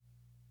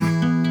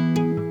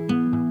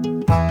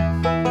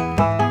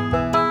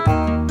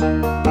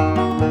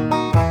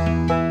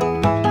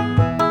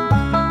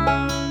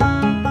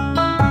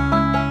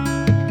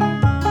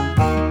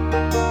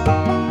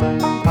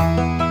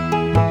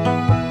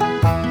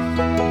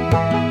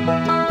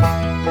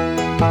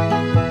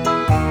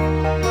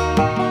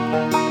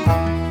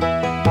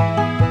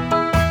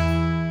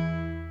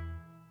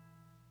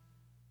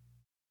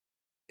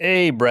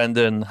Hey,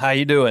 Brendan, how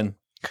you doing?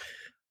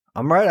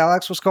 I'm right,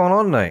 Alex. What's going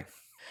on tonight?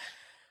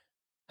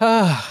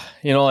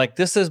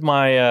 This is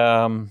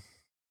my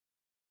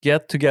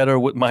get together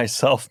with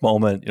myself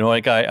moment.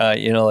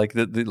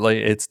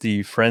 It's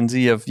the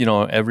frenzy of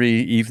every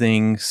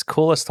evening.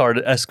 School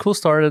started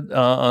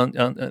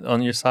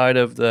on your side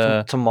of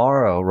the.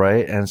 Tomorrow,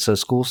 right? And so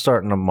school's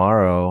starting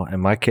tomorrow,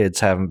 and my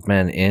kids haven't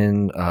been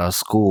in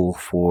school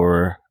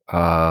for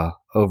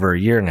over a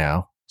year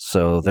now.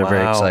 So they're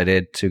very Wow,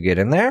 excited to get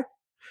in there,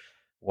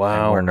 and we're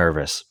wow.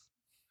 nervous.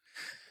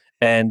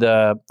 And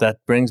that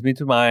brings me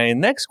to my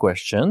next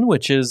question,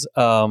 which is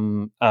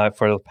for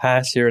the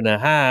past year and a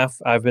half,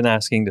 I've been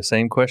asking the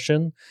same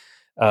question.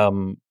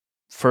 Um,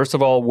 First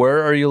of all,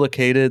 where are you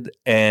located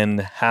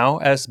and how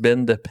has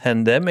been the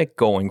pandemic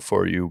going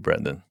for you,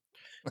 Brendan?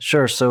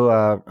 Sure.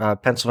 So,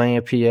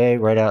 Pennsylvania,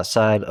 PA, right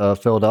outside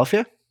of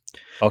Philadelphia.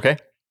 Okay.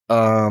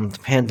 The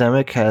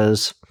pandemic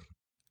has,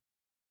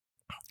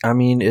 I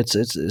mean,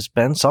 it's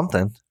been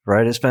something,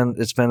 right? It's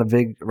been a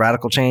big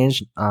radical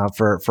change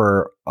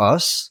for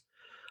us.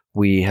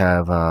 We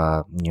have,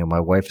 my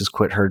wife has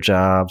quit her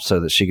job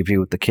so that she could be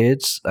with the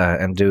kids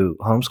and do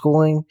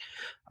homeschooling.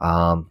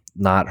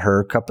 Not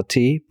her cup of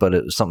tea, but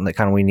it was something that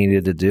kind of we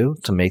needed to do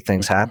to make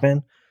things Mhm.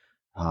 happen.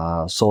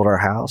 Sold our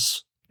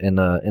house in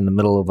the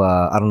middle of.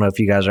 I don't know if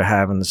you guys are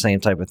having the same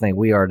type of thing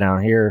we are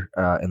down here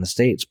in the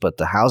States, but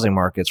the housing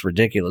market's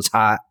ridiculous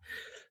hot.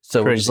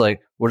 So Crazy.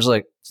 we're just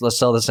like, let's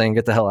sell this thing, and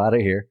get the hell out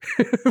of here,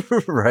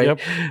 right?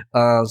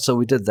 Yep. So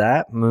we did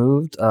that,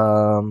 moved,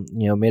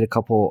 made a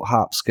couple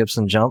hop, skips,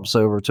 and jumps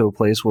over to a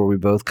place where we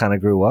both kind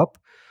of grew up,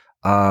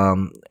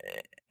 um,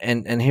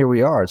 and here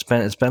we are. It's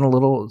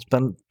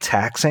been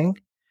taxing.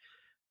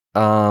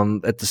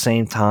 At the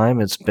same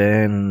time, it's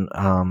been,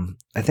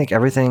 I think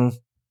everything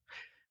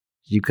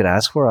you could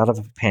ask for out of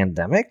a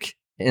pandemic.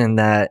 In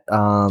that,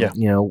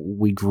 Yeah.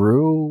 we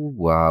grew.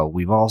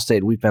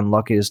 We've been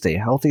lucky to stay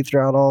healthy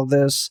throughout all of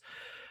this.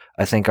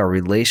 I think our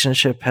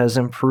relationship has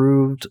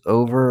improved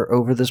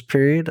over this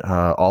period,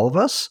 all of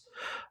us,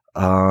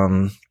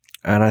 um,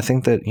 and I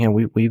think that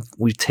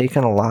we've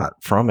taken a lot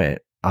from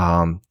it.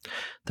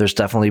 There's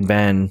definitely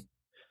been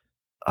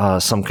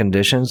some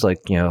conditions, like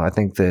I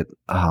think that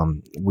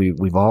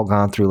we've all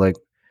gone through like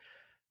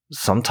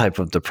some type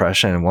of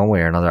depression in one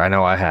way or another. I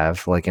know I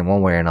have, like in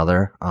one way or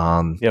another.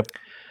 Yep.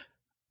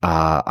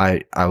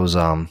 I was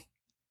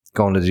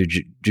going to do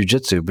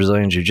jujitsu,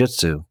 Brazilian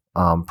jiu-jitsu,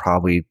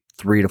 probably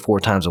 3 to 4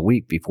 times a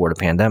week before the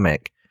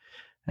pandemic.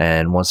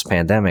 And once the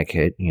pandemic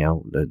hit,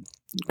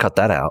 cut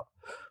that out.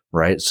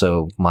 Right.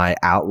 So my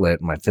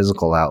outlet, my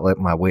physical outlet,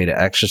 my way to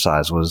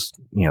exercise was,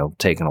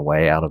 taken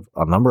away out of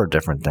a number of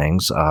different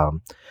things.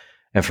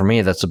 And for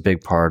me, that's a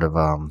big part of,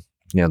 the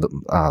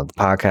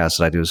podcast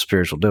that I do is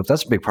Spiritual Dope.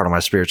 That's a big part of my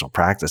spiritual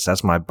practice.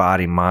 That's my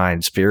body,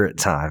 mind, spirit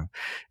time,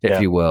 if Yeah.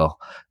 you will.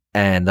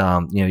 And,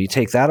 you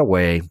take that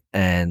away,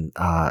 and,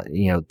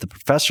 the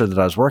professor that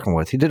I was working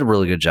with, he did a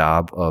really good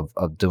job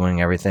of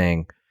doing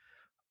everything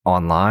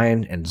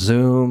online and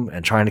Zoom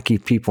and trying to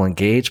keep people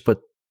engaged, but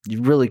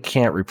you really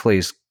can't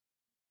replace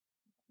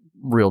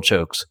real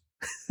chokes.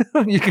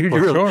 For sure. You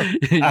really,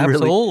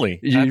 Absolutely.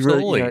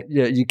 Absolutely.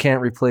 yeah, you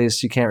can't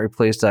replace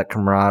that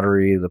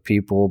camaraderie, the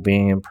people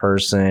being in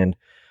person,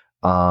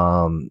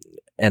 um,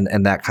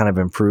 and that kind of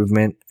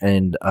improvement,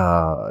 and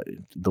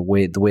the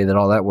way that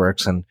all that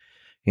works. And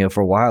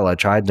for a while, I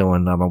tried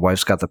doing. My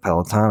wife's got the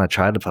Peloton. I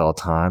tried the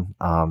Peloton.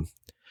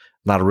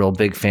 Not a real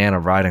big fan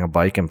of riding a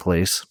bike in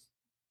place.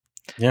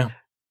 Yeah.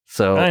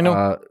 So, I know.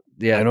 I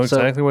yeah. know So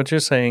exactly what you're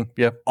saying.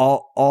 Yep.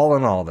 all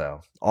in all,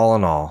 though, all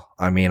in all,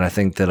 I mean, I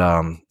think that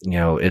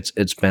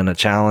it's been a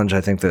challenge.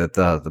 I think that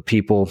the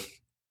people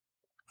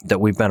that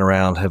we've been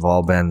around have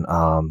all been,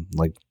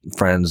 like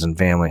friends and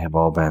family, have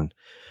all been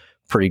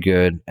pretty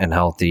good and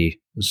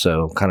healthy.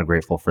 So kind of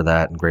grateful for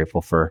that, and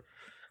grateful for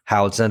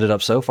how it's ended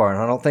up so far.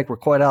 And I don't think we're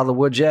quite out of the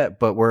woods yet,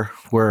 but we're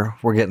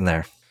getting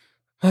there.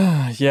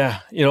 Yeah.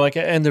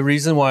 And the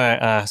reason why I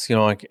ask,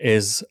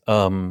 is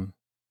I've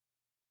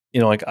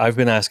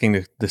been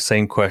asking the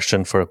same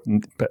question for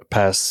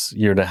past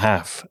year and a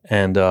half,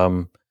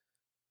 and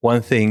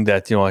one thing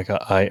that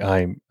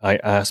I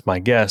ask my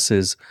guests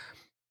is,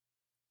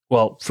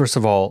 well, first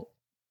of all,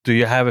 do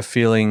you have a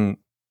feeling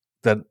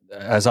that,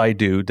 as I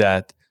do,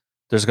 that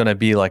there's going to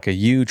be like a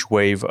huge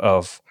wave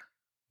of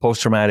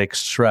post traumatic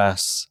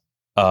stress,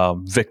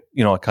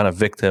 kind of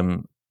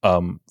victim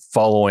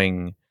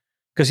following?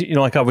 Because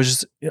I was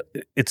just,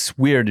 it's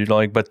weird,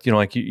 but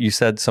you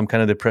said some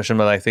kind of depression,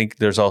 but I think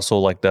there's also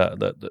like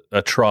the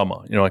a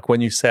trauma.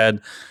 When you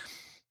said,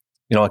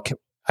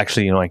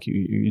 actually,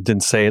 you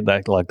didn't say it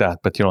like that,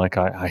 but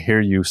I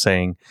hear you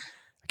saying,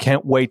 I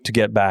can't wait to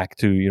get back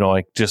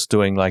to just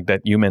doing like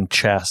that human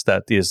chess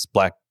that is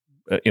black,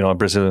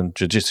 Brazilian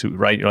jiu-jitsu,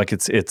 right?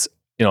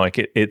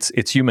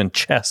 It's human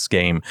chess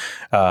game,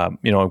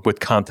 with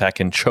contact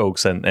and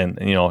chokes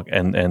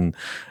and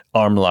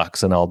arm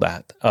locks and all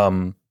that.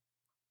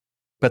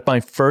 But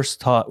my first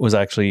thought was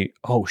actually,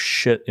 oh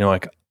shit,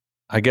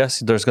 I guess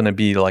there's going to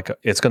be like,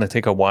 it's going to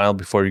take a while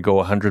before you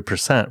go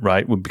 100%,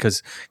 right?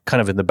 Because kind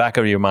of in the back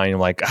of your mind, you're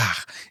like,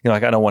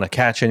 like, I don't want to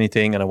catch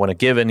anything and I want to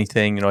give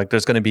anything, like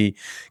there's going to be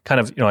kind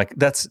of, like,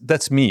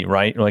 that's me,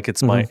 right? Like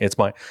it's my,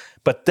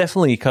 but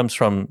definitely it comes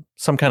from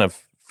some kind of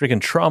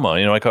freaking trauma,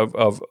 like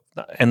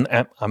and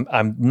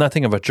I'm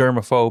nothing of a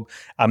germaphobe.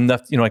 I'm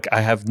not, like I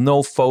have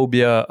no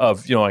phobia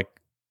of, like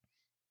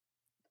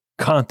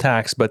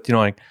contacts, but,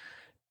 like,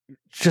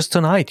 just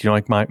tonight,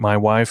 like my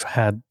wife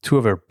had two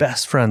of her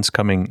best friends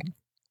coming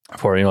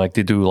for, like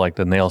they do like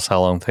the nail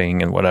salon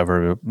thing and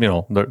whatever,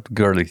 the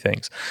girly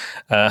things.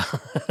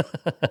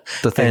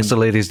 The things the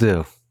ladies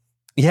do.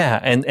 Yeah.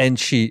 And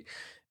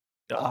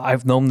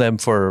I've known them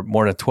for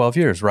more than 12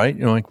 years, right?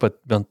 Like, but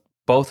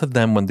both of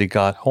them, when they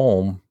got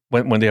home,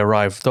 when they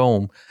arrived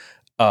home,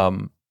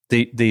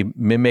 they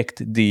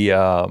mimicked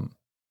the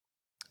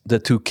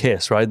two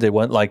kiss, right? They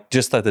went like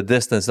just at the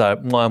distance,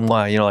 like, mwah,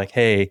 mwah, like,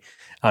 hey,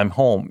 I'm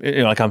home,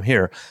 like I'm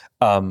here,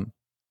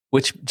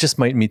 which just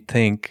made me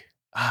think,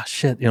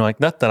 shit, like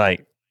not that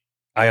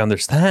I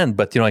understand,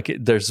 but like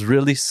there's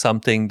really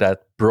something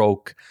that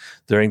broke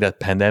during that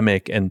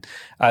pandemic, and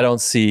I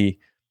don't see,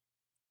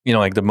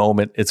 like the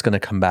moment it's going to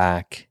come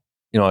back,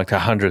 like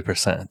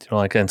 100%,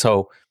 like, and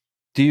so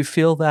do you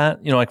feel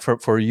that, like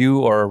for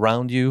you or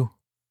around you?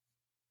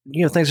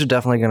 Things are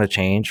definitely going to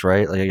change,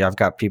 right? Like I've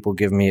got people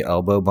giving me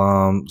elbow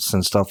bumps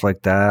and stuff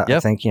like that. Yep. I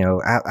think,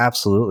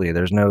 absolutely.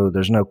 There's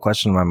no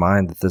question in my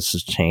mind that this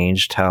has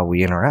changed how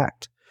we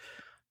interact.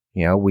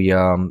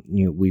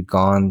 We've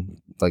gone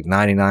like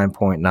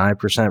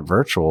 99.9%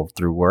 virtual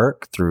through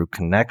work, through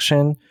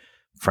connection,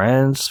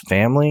 friends,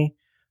 family.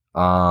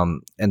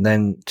 And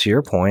then to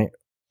your point,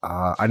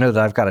 I know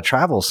that I've got to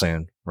travel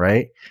soon,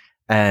 right?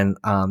 And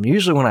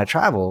usually when I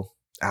travel,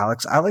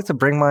 Alex, I like to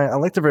bring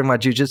my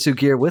jiu-jitsu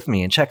gear with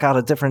me and check out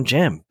a different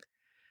gym.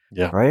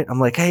 Yeah. Right. I'm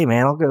like, hey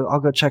man,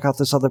 I'll go check out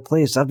this other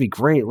place. That'd be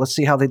great. Let's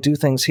see how they do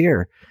things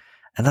here.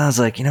 And then I was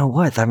like, you know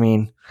what? I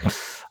mean,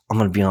 I'm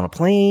going to be on a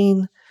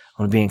plane. I'm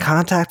going to be in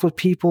contact with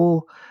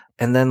people.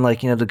 And then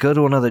like, to go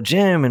to another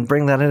gym and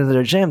bring that into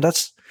their gym,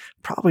 that's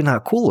probably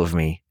not cool of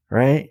me.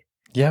 Right.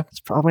 Yeah. It's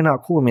probably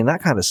not cool. I mean,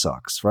 that kind of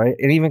sucks. Right.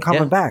 And even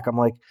coming back, I'm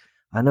like,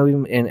 I know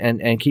even,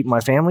 and keep my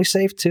family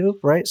safe too.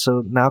 Right.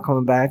 So now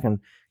coming back and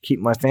keep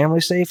my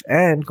family safe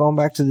and going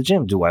back to the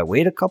gym. Do I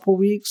wait a couple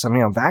weeks? I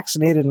mean, I'm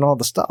vaccinated and all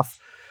the stuff,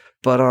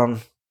 but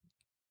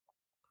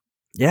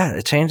yeah,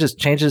 it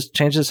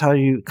changes how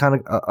you kind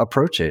of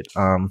approach it.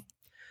 I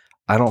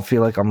don't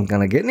feel like I'm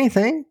gonna get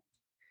anything,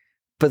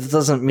 but it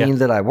doesn't mean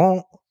that I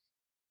won't.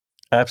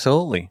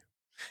 Absolutely,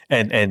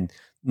 and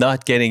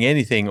not getting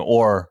anything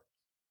or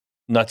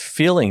not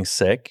feeling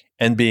sick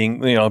and being,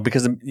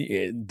 because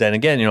then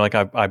again, like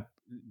I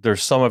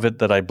there's some of it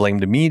that I blame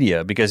the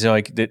media because,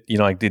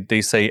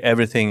 they say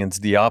everything is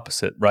the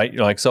opposite, right?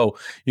 Like, so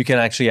you can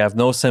actually have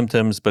no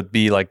symptoms, but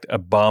be like a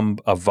bomb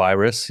of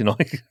virus,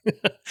 like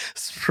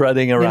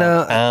spreading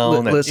around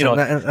town.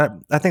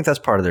 Listen, I think that's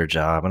part of their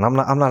job, and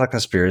I'm not a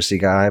conspiracy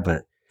guy,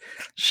 but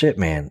shit,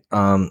 man,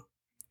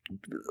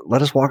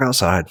 let us walk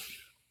outside,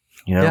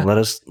 let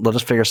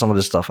us figure some of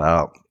this stuff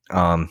out,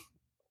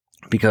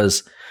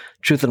 because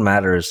truth of the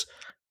matter is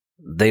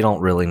they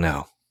don't really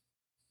know.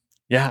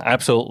 Yeah,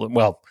 absolutely.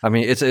 Well, I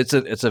mean, it's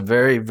a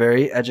very,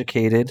 very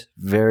educated,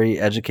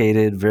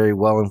 very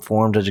well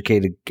informed,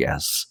 educated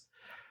guess,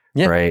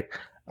 right?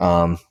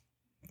 And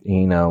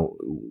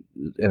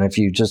if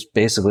you just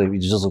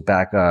look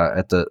back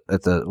at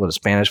the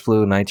Spanish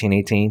flu,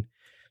 1918,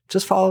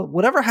 just follow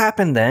whatever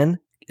happened then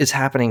is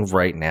happening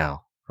right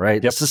now,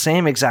 right? It's the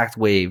same exact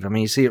wave. I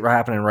mean, you see it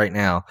happening right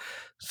now.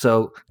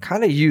 So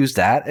kind of use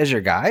that as your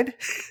guide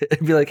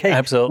and be like, hey,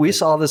 absolutely, we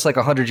saw this like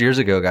 100 years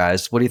ago,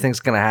 guys. What do you think is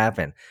going to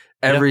happen?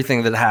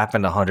 Everything that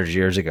happened 100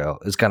 years ago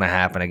is going to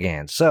happen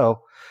again.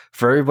 So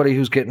for everybody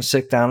who's getting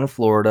sick down in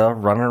Florida,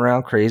 running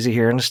around crazy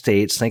here in the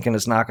States, thinking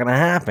it's not going to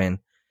happen,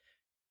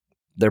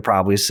 they're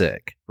probably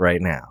sick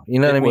right now. You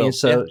know what I mean?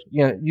 So,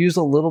 use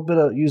a little bit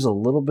of kind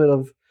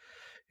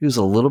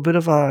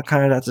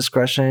of that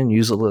discretion.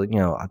 Use a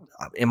little,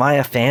 am I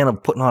a fan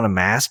of putting on a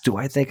mask? Do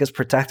I think it's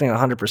protecting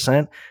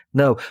 100%?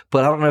 No,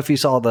 but I don't know if you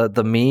saw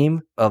the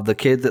meme of the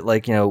kid that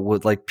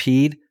would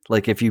peed,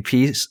 like if you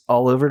pee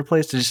all over the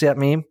place. Did you see that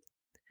meme?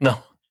 No.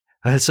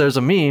 So there's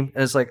a meme,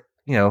 and it's like,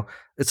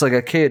 it's like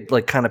a kid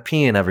like kind of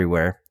peeing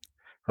everywhere,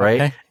 right?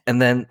 Okay. And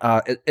then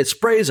it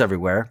sprays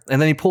everywhere, and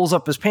then he pulls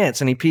up his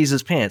pants and he pees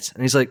his pants,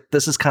 and he's like,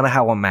 "This is kind of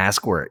how a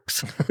mask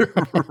works,"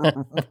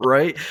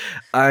 right?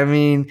 I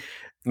mean,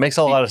 makes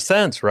a lot of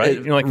sense,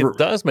 right? It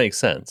does make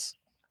sense.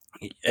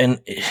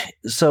 And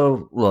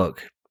so,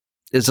 look,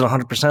 is it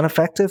 100%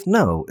 effective?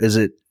 No. Is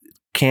it?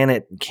 Can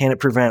it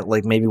prevent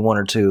like maybe one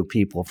or two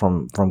people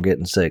from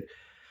getting sick?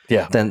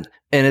 Yeah. Then,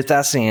 and if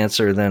that's the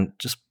answer, then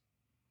just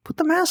put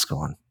the mask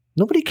on.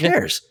 Nobody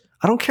cares. Yeah.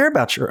 I don't care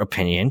about your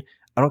opinion.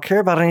 I don't care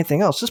about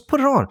anything else. Just put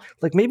it on.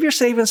 Like maybe you're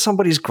saving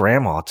somebody's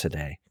grandma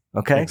today.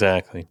 Okay.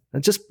 Exactly.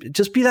 And just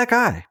be that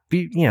guy.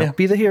 Be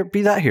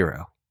that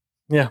hero.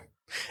 Yeah.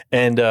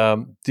 And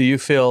do you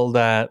feel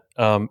that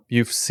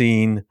you've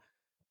seen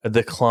a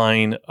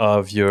decline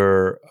of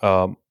your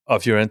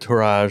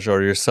entourage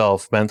or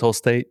yourself mental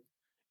state?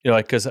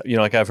 Like, because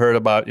like I've heard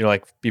about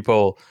like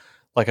people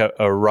like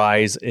a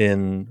rise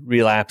in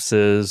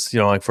relapses,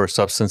 like for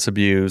substance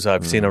abuse.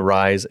 I've seen a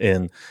rise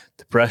in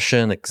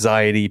depression,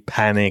 anxiety,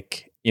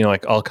 panic,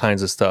 like all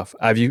kinds of stuff.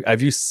 Have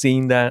you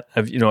seen that?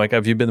 Have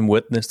you been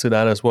witness to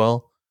that as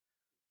well?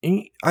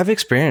 I've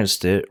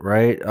experienced it,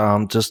 right?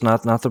 Just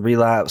not the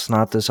relapse,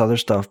 not this other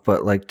stuff,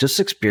 but like just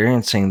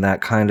experiencing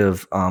that kind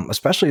of,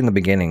 especially in the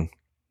beginning,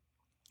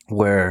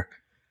 where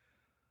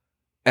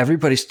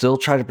everybody still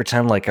tried to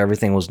pretend like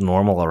everything was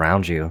normal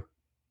around you,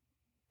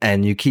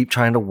 and you keep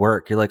trying to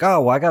work. You're like,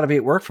 oh, well, I got to be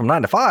at work from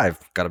 9 to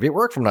 5. Got to be at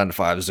work from 9 to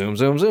 5. Zoom,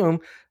 zoom, zoom.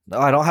 No,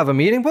 I don't have a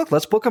meeting booked.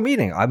 Let's book a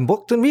meeting. I'm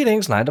booked in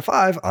meetings 9 to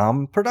 5.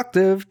 I'm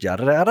productive.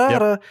 Yada yada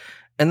yada. Yep.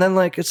 And then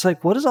like it's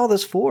like, what is all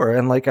this for?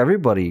 And like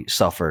everybody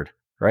suffered.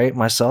 Right?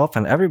 Myself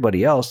and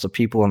everybody else, the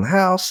people in the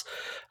house,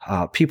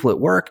 people at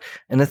work.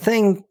 And the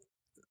thing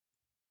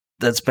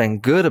that's been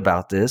good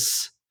about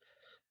this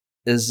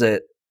is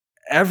that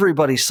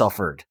everybody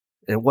suffered.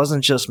 It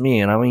wasn't just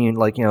me. And I mean,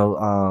 like,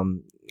 our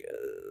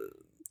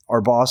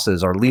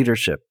bosses, our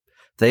leadership,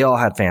 they all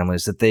had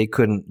families that they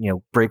couldn't,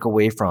 break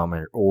away from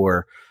it,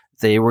 or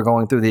they were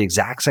going through the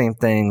exact same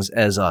things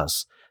as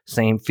us.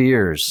 Same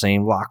fears,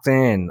 same locked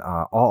in,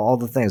 all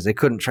the things. They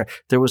couldn't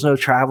there was no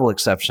travel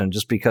exception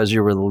just because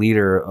you were the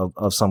leader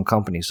of some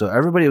company. So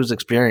everybody was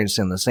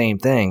experiencing the same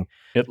thing.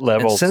 It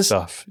leveled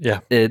stuff. Yeah.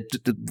 It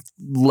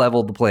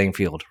leveled the playing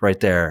field right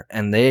there.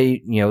 And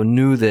they,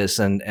 knew this.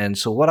 And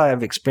so what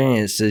I've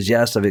experienced is,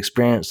 yes, I've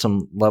experienced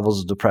some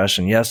levels of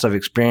depression. Yes, I've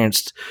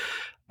experienced,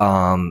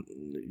 some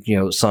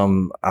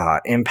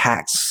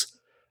impacts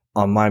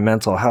on my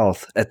mental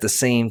health. At the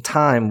same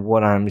time,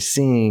 what I'm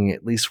seeing,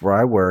 at least where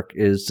I work,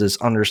 is this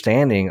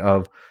understanding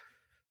of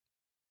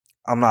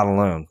I'm not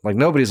alone. Like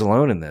nobody's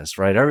alone in this,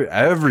 right?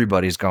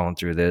 Everybody's going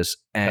through this.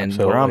 And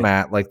Absolutely. Where I'm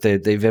at, like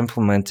they've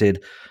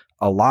implemented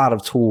a lot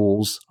of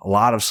tools, a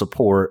lot of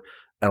support,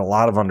 and a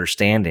lot of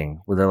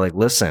understanding where they're like,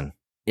 listen,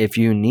 if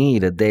you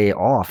need a day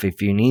off,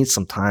 if you need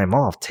some time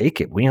off,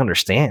 take it. We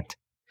understand.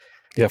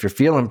 Yep. If you're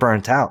feeling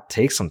burnt out,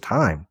 take some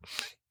time.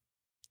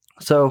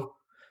 So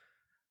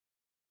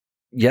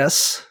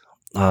yes,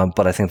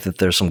 but I think that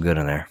there's some good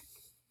in there.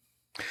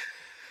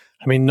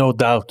 I mean, no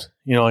doubt.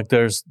 Like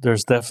there's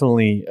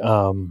definitely.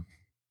 I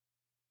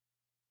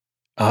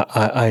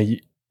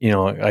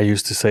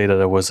used to say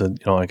that I was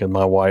like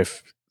my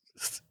wife.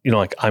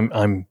 Like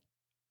I'm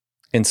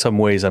in some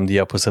ways I'm the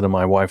opposite of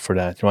my wife for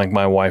that. Like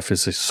my wife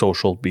is a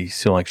social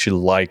beast. Like she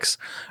likes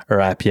her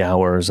happy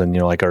hours and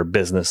like our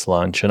business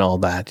lunch and all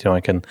that.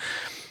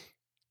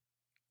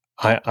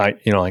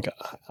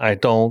 I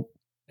don't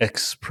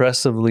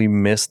expressively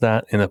miss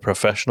that in a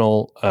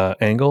professional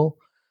angle,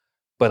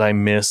 but I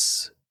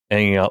miss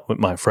hanging out with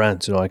my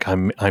friends. Like I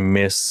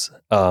miss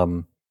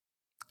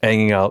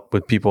hanging out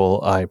with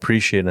people I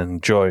appreciate and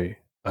enjoy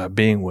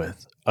being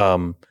with.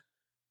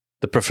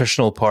 The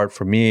professional part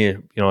for me,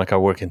 like I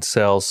work in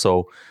sales,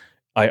 so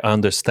I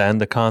understand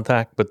the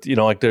contact, but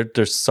like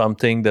there's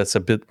something that's a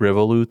bit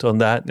revolute on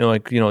that.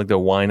 Like the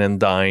wine and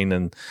dine,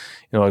 and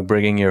like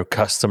bringing your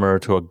customer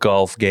to a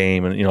golf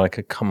game, and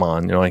like come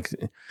on, like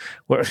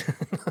where,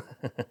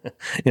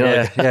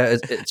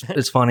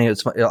 it's funny.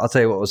 I'll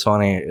tell you what was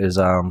funny is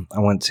I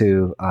went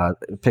to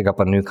pick up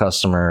a new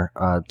customer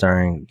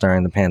during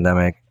the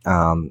pandemic.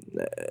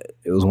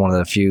 It was one of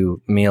the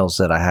few meals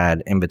that I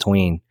had in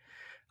between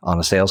on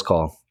a sales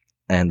call.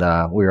 And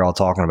we were all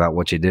talking about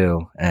what you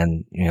do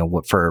and,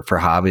 what for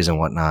hobbies and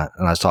whatnot.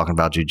 And I was talking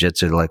about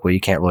jujitsu. Like, well, you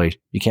can't really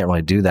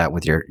do that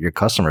with your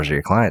customers or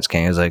your clients,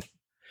 can you? I was like,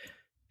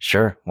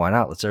 sure, why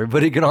not? Let's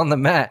everybody get on the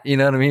mat. You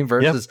know what I mean?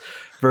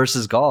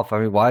 Versus golf. I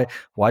mean, why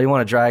you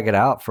want to drag it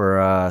out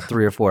for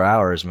 3 or 4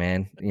 hours,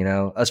 man?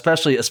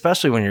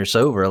 Especially when you're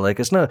sober. Like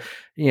it's no,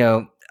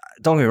 don't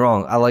get me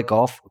wrong. I like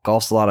golf.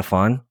 Golf's a lot of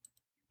fun,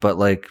 but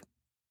like,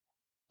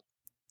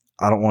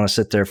 I don't want to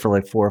sit there for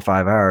like 4 or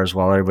 5 hours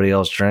while everybody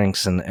else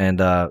drinks and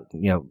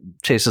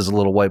chases a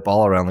little white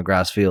ball around the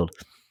grass field.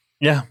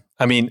 Yeah.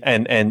 I mean,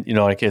 and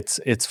like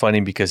it's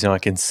funny because,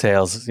 like in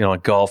sales,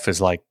 like golf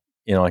is like,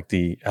 like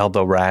the El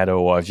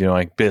Dorado of,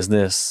 like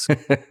business,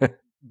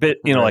 right.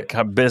 Like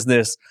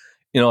business,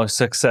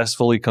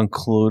 successfully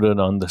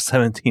concluded on the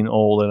 17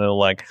 hole and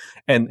like,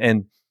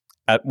 and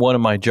at one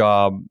of my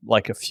job,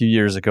 like a few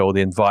years ago,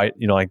 they invite,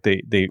 like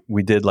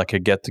we did like a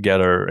get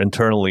together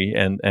internally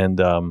and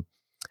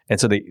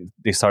so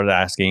they started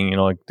asking,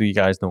 like, do you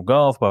guys know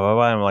golf? Blah, blah,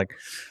 blah. I'm like,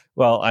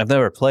 well, I've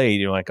never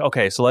played. Like,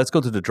 okay, so let's go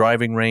to the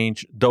driving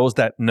range. Those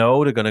that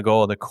know, they're going to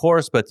go on the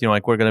course, but,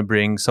 like, we're going to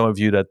bring some of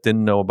you that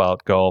didn't know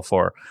about golf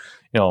or,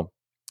 and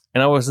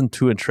I wasn't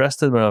too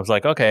interested, but I was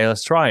like, okay,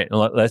 let's try it.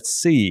 Let's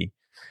see.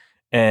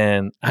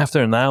 And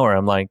after an hour,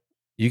 I'm like,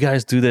 you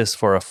guys do this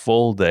for a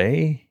full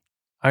day?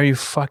 Are you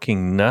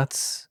fucking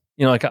nuts?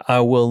 Like,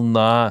 I will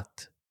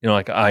not,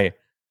 like, I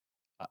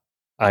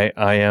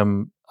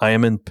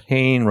am in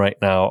pain right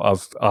now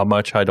of how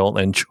much I don't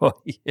enjoy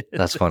it.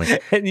 That's funny.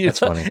 And,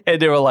 funny.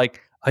 And they were like,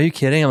 are you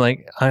kidding? I'm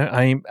like,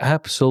 I'm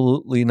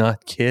absolutely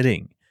not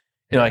kidding.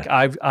 You know, like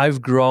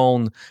I've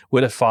grown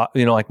with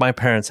you know, like my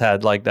parents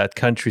had like that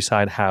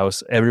countryside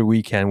house. Every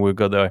weekend we'd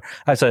go there.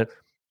 I said,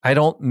 I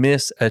don't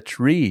miss a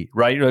tree,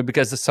 right?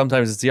 Because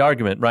sometimes it's the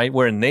argument, right?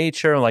 We're in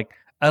nature, like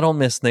I don't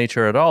miss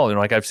nature at all. You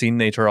know, like I've seen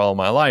nature all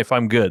my life.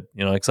 I'm good.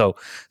 You know, like so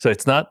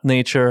it's not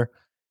nature.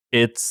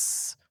 It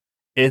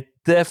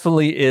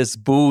definitely is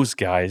booze,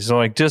 guys. So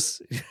like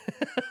just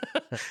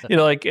you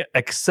know, like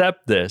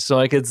accept this. So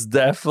like it's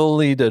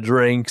definitely the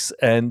drinks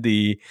and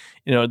the,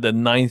 you know, the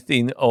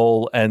 19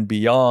 hole and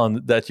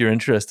beyond that you're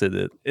interested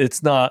in.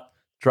 It's not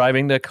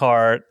driving the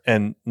cart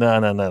and no.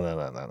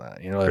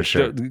 You know, For like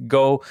sure.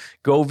 go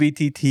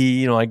VTT,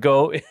 you know, like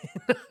go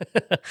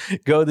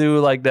go do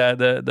like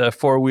the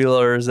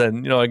four-wheelers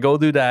and, you know, like go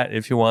do that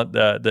if you want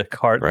the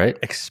cart Right.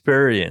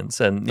 experience.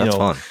 And, you That's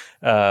know,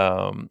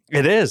 fun.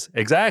 it is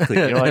exactly,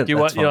 you know, like you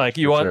That's want, you know, fun, like for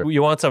sure.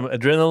 you want some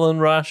adrenaline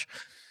rush.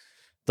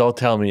 Don't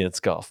tell me it's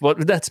golf.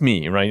 But that's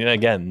me, right?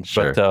 Again,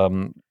 Sure. but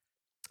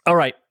all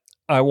right.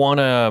 I want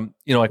to,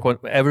 you know, like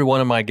every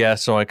one of my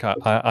guests, so like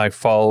I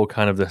follow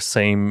kind of the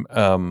same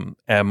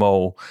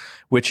MO,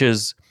 which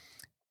is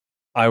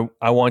I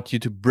want you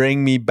to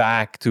bring me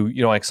back to,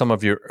 you know, like some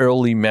of your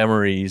early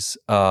memories,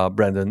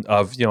 Brendan,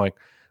 of, you know, like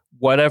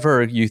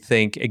whatever you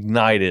think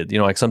ignited, you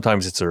know, like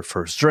sometimes it's their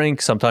first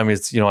drink, sometimes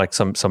it's, you know, like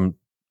some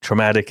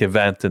traumatic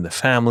event in the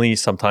family,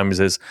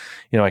 sometimes it's,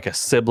 you know, like a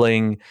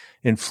sibling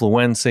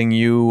influencing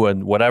you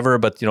and whatever,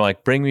 but, you know,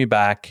 like bring me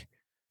back,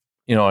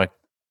 you know, like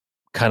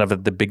kind of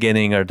at the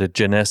beginning or the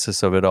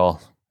genesis of it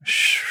all.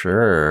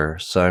 Sure.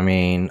 So I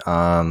mean,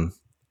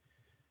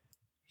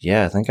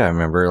 yeah, I think I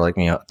remember. Like,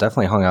 you know,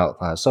 definitely hung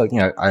out. So you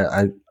know,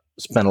 I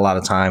spent a lot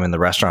of time in the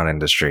restaurant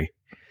industry.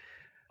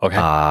 Okay.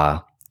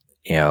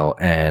 You know,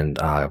 and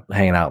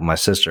hanging out with my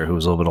sister, who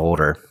was a little bit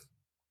older,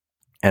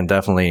 and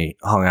definitely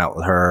hung out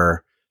with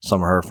her.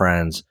 Some of her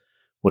friends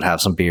would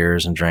have some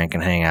beers and drink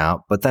and hang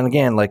out. But then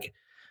again, like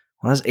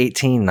when I was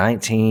 18,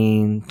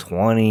 19,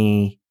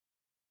 20,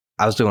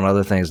 I was doing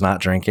other things,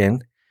 not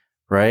drinking,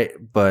 right?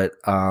 But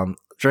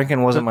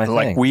drinking wasn't my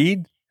Like thing.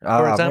 weed,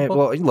 for example?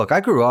 Well, look, I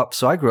grew up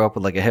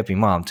with like a hippie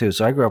mom too.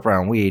 So I grew up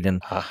around weed,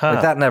 and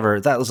like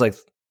that was like,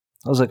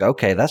 I was like,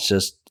 okay, that's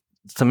just,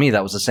 to me,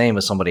 that was the same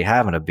as somebody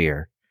having a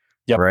beer.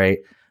 Yep. Right.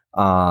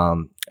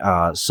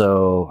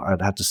 So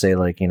I'd have to say,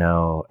 like, you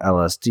know,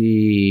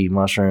 LSD,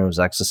 mushrooms,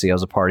 ecstasy. I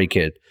was a party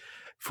kid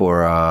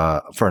for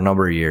a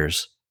number of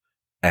years.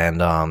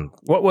 And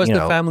what was you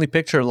the know, family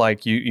picture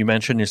like? You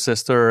mentioned your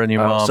sister and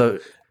your mom. So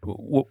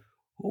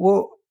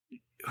well,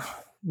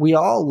 we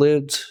all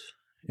lived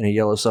in a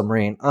yellow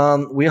submarine.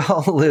 We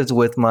all lived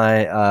with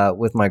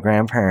my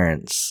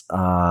grandparents,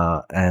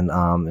 and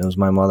it was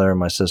my mother and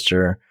my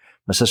sister.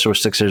 My sister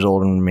was 6 years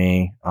older than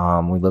me.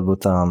 We lived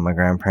with my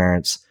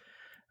grandparents.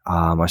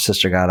 My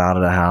sister got out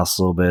of the house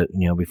a little bit,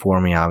 you know, before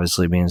me.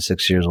 Obviously, being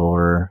 6 years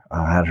older,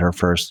 had her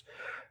first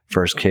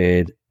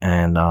kid,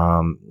 and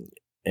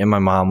my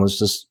mom was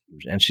just,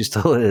 and she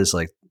still is,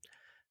 like,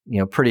 you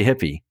know, pretty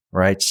hippie,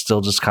 right?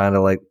 Still just kind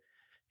of like,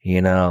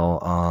 you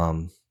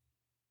know,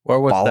 where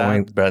was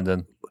following that,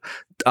 Brendan?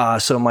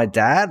 So my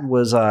dad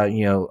was,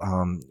 you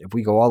know, if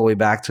we go all the way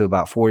back to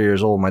about 4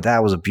 years old, my dad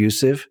was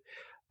abusive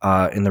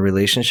in the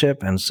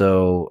relationship. And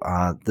so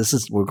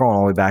we're going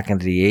all the way back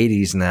into the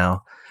 80s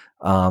now.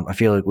 I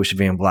feel like we should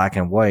be in black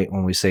and white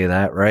when we say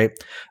that, right?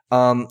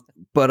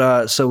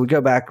 But so we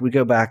go back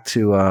to,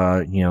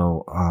 you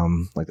know,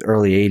 like the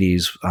early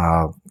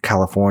 80s,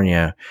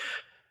 California.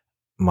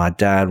 My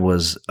dad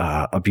was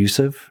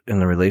abusive in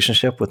the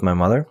relationship with my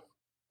mother,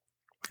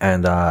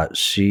 and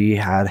she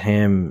had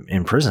him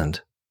imprisoned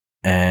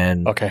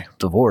and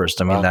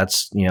divorced. I mean,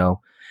 that's, you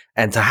know,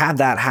 and to have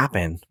that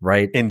happen,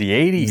 right? In the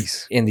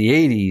 80s. In the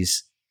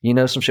 80s, you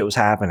know, some shit was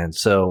happening.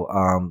 So,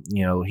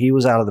 you know, he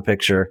was out of the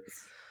picture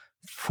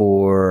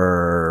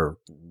for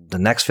the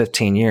next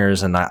 15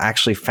 years. And I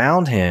actually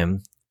found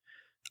him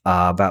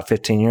about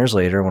 15 years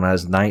later when I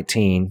was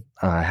 19.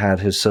 I had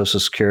his Social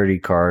Security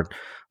card.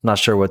 I'm not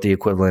sure what the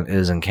equivalent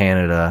is in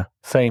Canada.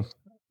 Same.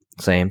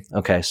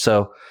 Okay.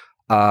 So,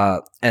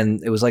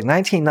 and it was like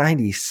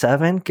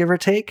 1997, give or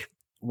take,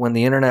 when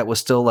the internet was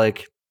still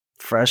like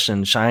fresh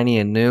and shiny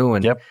and new,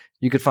 and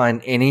you could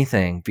find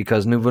anything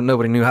because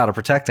nobody knew how to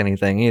protect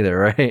anything either,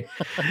 right?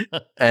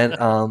 And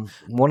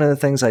one of the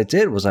things I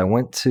did was I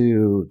went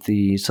to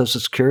the Social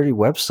Security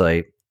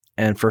website,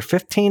 and for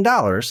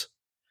 $15,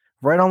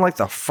 right on like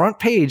the front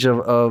page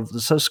of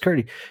the Social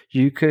Security,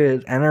 you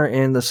could enter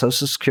in the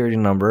Social Security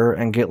number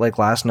and get like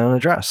last known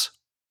address.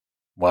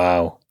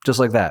 Wow. Just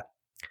like that.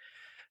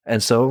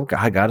 And so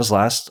I got his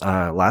last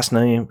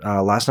known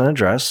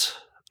address.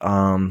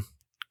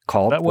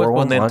 Called. That was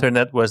when the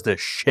internet was the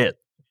shit.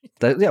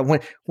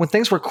 When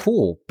things were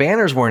cool,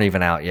 banners weren't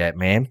even out yet,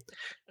 man.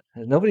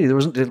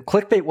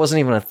 Clickbait wasn't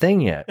even a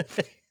thing yet.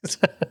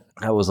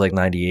 That was like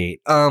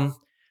 98.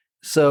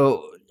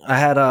 So I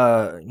had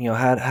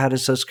had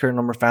his Social Security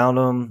number, found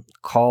him,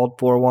 called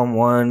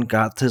 411,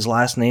 got his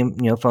last name,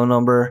 you know, phone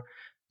number,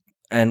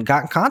 and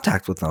got in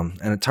contact with him.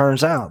 And it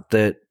turns out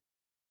that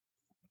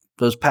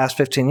those past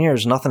 15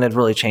 years, nothing had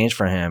really changed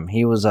for him.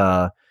 He was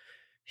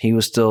he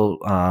was still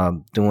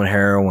doing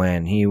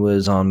heroin. He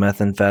was on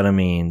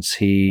methamphetamines.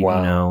 He'd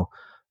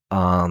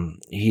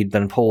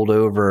been pulled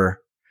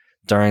over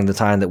during the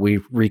time that we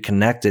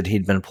reconnected.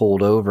 He'd been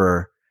pulled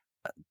over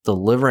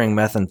delivering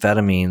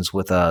methamphetamines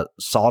with a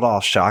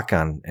sawed-off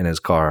shotgun in his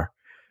car,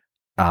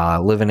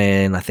 living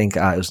in, I think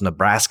it was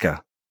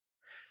Nebraska.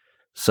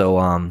 So,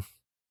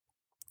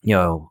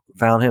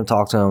 found him,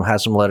 talked to him, had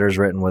some letters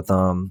written with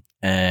him,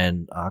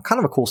 and kind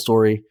of a cool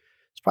story.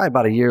 It's probably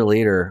about a year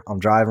later. I'm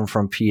driving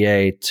from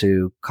PA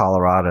to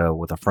Colorado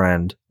with a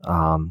friend,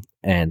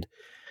 and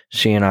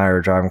she and I are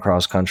driving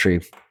cross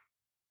country,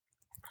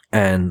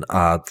 and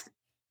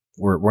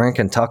we're in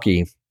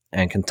Kentucky,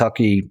 and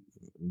Kentucky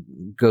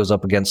goes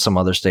up against some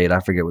other state. I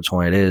forget which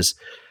one it is,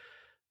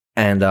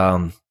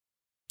 and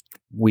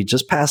we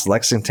just passed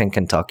Lexington,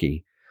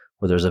 Kentucky,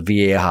 where there's a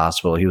VA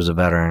hospital. He was a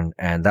veteran,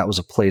 and that was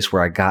a place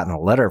where I gotten a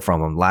letter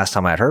from him. Last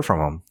time I had heard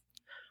from him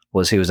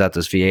was he was at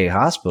this VA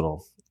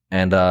hospital,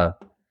 and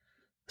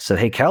said,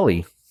 "Hey,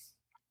 Kelly,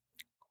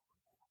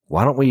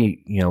 why don't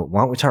we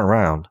turn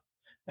around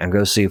and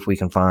go see if we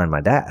can find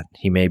my dad?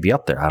 He may be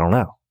up there. I don't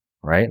know,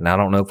 right? And I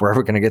don't know if we're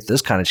ever going to get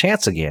this kind of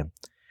chance again."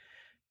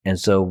 And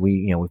so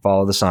we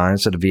follow the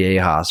signs to the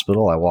VA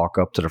hospital. I walk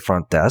up to the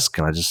front desk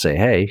and I just say,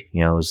 "Hey,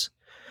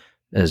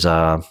 is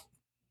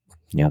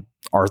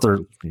Arthur?"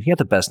 He had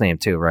the best name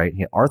too, right?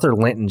 Arthur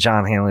Linton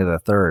John Hanley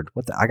III.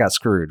 I got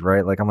screwed,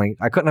 right? Like, I'm like,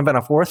 I couldn't have been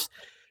a fourth.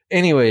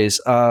 Anyways,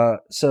 so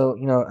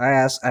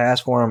I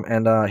asked for him,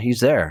 and he's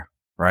there,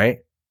 right?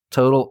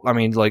 Total. I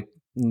mean, like,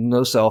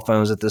 no cell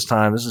phones at this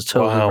time. This is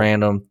totally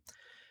random.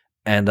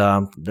 And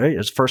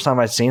it's the first time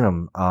I'd seen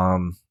him.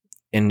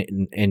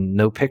 In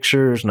no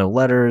pictures, no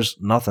letters,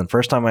 nothing.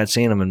 First time I'd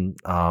seen him in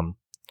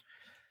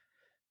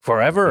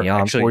forever.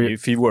 Actually,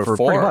 if you were for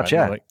four, pretty much,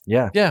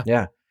 yeah.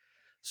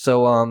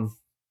 So,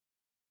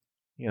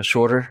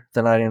 shorter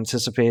than I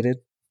anticipated.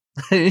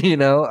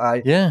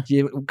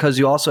 Because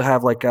you also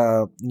have like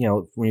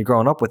when you're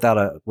growing up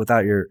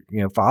without your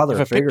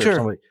father figure, picture. Or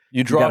somebody,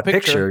 you draw a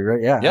picture,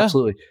 right? Yeah,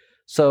 absolutely.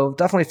 So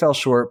definitely fell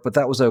short, but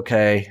that was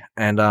okay.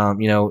 And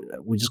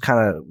we just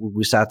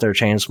we sat there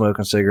chain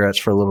smoking cigarettes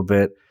for a little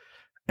bit,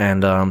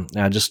 and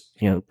I just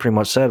pretty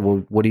much said,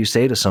 "Well, what do you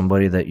say to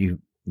somebody that you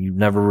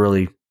never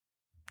really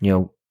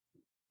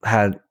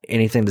had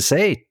anything to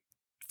say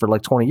for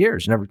like 20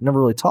 years, never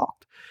really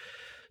talked?"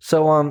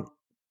 So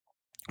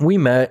we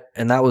met,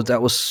 and that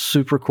was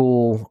super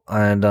cool.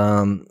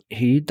 And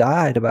he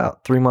died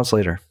about 3 months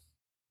later.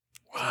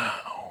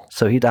 Wow.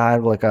 So he died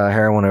of like a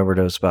heroin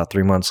overdose about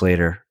 3 months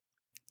later.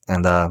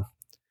 And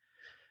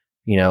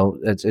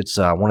it's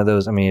one of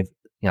those. I mean,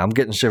 I'm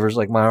getting shivers,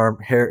 like my arm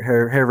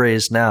hair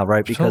raised now,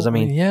 right? Because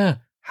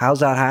how's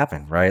that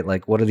happen, right?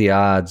 Like, what are the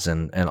odds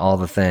and all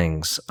the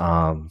things?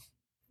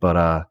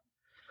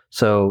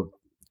 So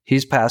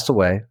he's passed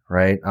away,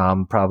 right?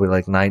 Probably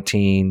like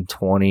 19,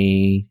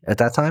 20 at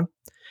that time.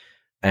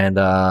 And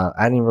I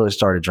hadn't even really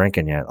started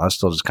drinking yet. I was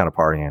still just kind of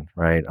partying,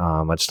 right?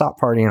 I'd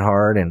stopped partying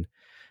hard, and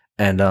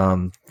then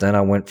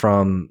I went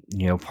from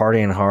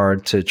partying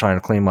hard to trying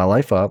to clean my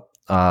life up,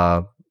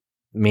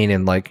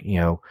 meaning like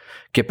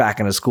get back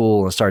into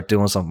school and start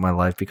doing something in my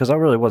life, because I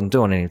really wasn't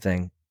doing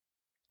anything.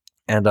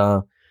 And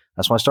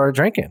that's when I started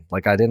drinking.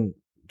 Like, I didn't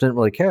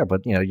really care,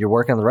 but you're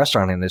working in the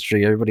restaurant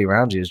industry, everybody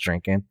around you is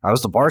drinking. I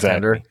was the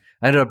bartender. Exactly.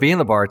 I ended up being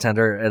the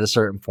bartender at a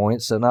certain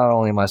point. So not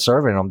only am I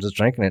serving, I'm just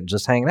drinking it and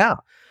just hanging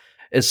out.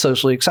 It's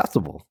socially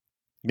acceptable.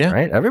 Yeah.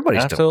 Right?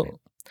 Everybody's doing it.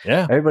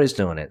 Yeah. Everybody's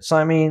doing it. So,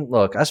 I mean,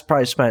 look, I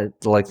probably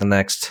spent like the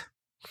next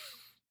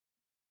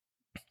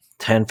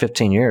 10,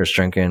 15 years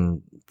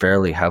drinking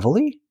fairly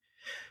heavily,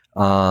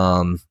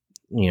 imbibing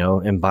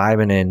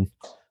in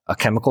a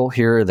chemical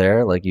here or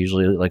there, like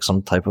usually like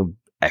some type of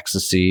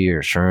ecstasy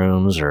or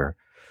shrooms or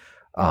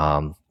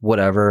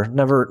whatever.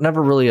 Never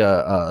really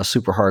a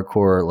super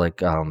hardcore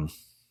like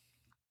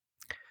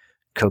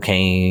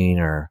cocaine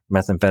or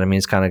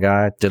methamphetamines kind of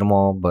guy. Did them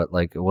all, but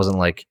like it wasn't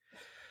my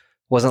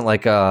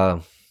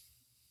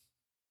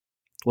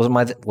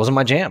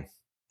jam,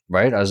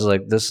 right? I was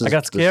like, I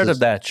got scared of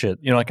that shit.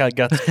 Like I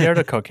got scared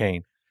of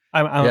cocaine.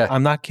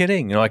 I'm not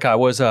kidding. Like I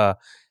was kind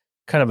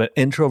of an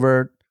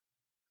introvert,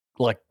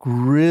 like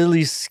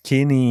really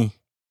skinny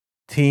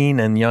teen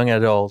and young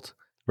adult.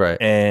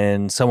 Right.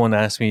 And someone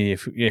asked me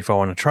if I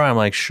want to try. I'm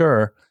like,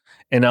 sure.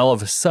 And all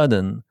of a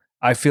sudden,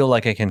 I feel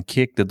like I can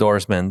kick the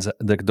doorman's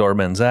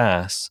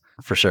ass.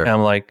 For sure. And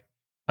I'm like,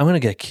 I'm going to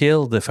get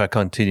killed if I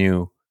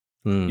continue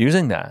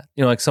using that.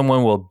 Like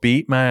someone will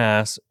beat my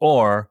ass,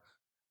 or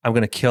I'm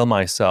going to kill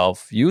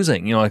myself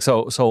using, like,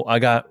 so I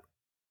got,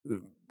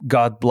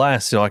 God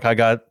bless, like I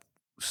got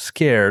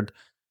scared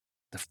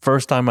the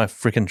first time I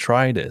freaking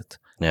tried it.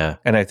 Yeah.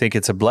 And I think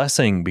it's a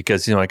blessing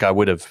because, like I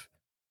would have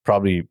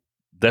probably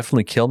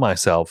definitely killed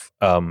myself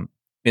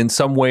in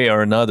some way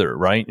or another,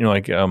 right?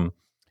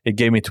 It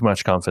gave me too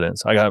much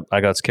confidence. I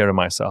got scared of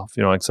myself,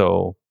 like,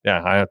 so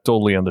yeah, I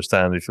totally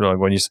understand if like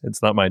when you say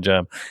it's not my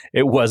jam,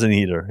 it wasn't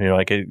either,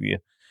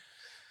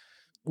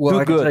 Well,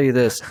 I can tell you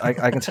this. I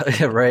can tell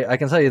you, right? I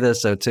can tell you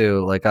this though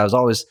too. Like I was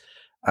always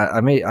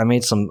I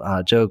made some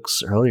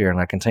jokes earlier, and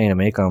I continue to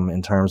make them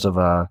in terms of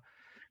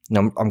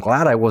I'm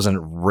glad I wasn't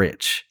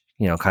rich,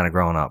 kind of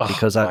growing up,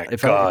 because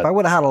if I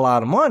would have had a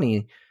lot of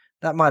money,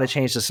 that might have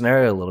changed the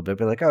scenario a little bit.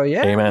 Be like, oh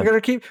yeah, Amen.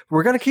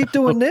 we're gonna keep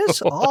doing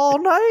this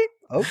all night.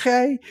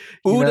 Okay.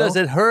 Who does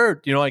it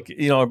hurt?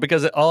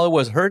 Because all it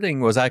was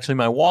hurting was actually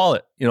my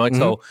wallet.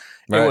 So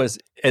it was,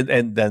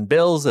 and then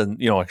bills, and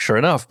sure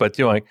enough. But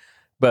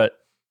but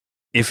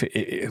if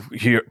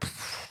here,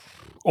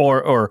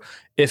 or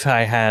if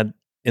I had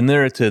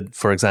inherited,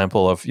 for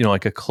example, of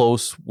like a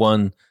close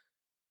one,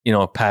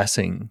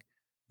 passing,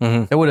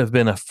 that would have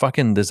been a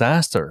fucking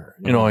disaster.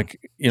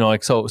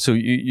 So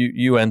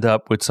you end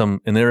up with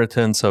some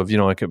inheritance of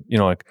like a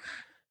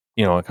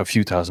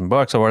few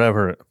 $1,000 or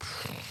whatever.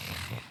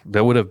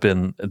 That would have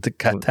been a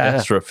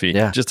catastrophe.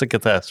 Just a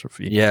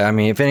catastrophe. Yeah, I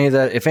mean, if any of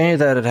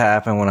that had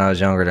happened when I was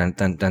younger,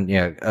 then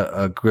yeah,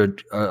 a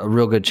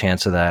real good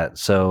chance of that.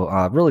 So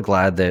really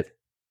glad that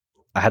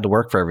I had to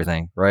work for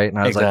everything, right? And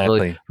I was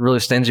like really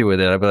stingy with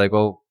it. I'd be like,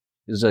 well,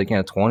 is it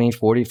like 20,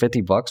 40,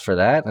 $50 for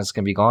that, and it's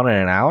gonna be gone in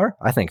an hour?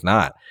 I think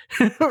not.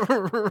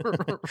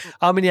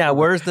 How many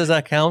hours does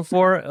that count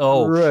for?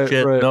 Oh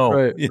shit, no.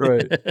 Right.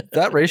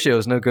 That ratio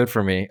is no good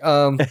for me.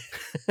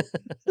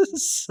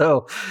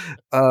 So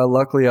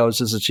luckily I was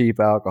just a cheap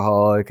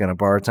alcoholic and a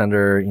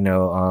bartender,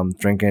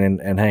 drinking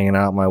and hanging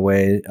out my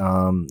way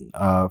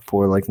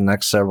for like the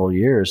next several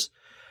years.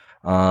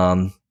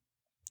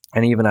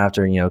 And even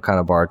after, kind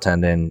of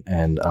bartending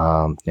and,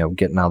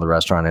 getting out of the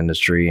restaurant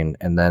industry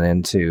and then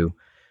into,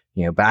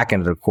 back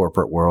into the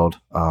corporate world.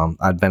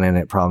 I'd been in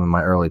it probably in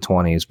my early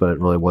 20s, but it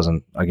really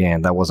wasn't,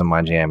 again, that wasn't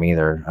my jam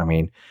either. I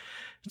mean,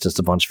 it's just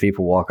a bunch of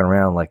people walking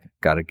around like,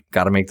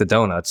 gotta make the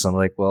donuts. I'm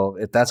like, well,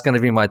 if that's going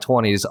to be my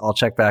 20s, I'll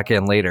check back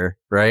in later.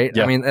 Right.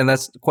 Yeah. I mean, and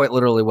that's quite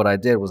literally what I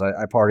did was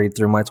I partied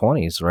through my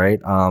 20s. Right.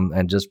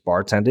 And just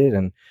bartended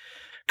and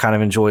kind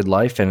of enjoyed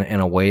life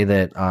in a way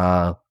that,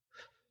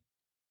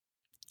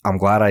 I'm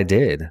glad I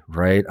did,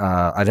 right?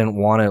 I didn't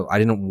want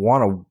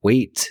to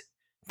wait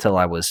till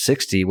I was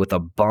 60 with a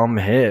bum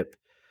hip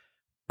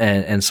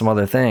and some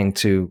other thing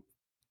to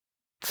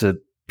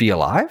be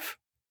alive,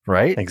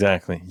 right?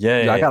 Exactly.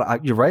 Yeah.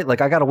 You're right. Like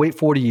I got to wait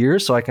 40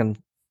 years so I can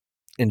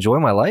enjoy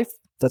my life.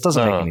 That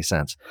doesn't make any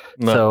sense.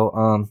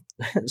 No.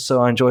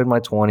 So I enjoyed my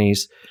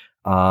 20s,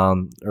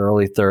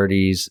 early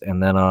 30s,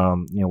 and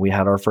then we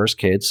had our first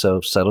kid,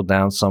 so settled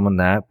down some in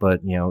that.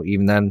 But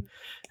even then,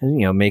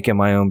 making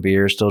my own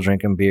beer, still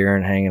drinking beer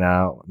and hanging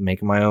out,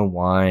 making my own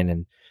wine.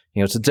 And,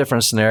 it's a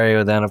different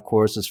scenario then, of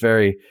course. It's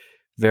very,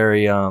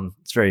 very,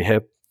 it's very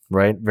hip,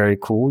 right? Very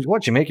cool.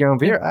 What, you make your own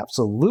beer?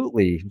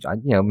 Absolutely.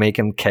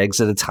 Making kegs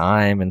at a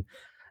time and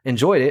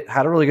enjoyed it,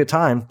 had a really good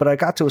time. But I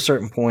got to a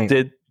certain point.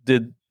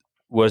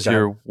 Was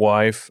your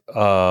wife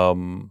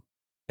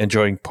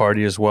enjoying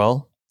party as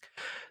well?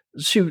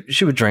 She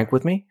would drink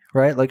with me,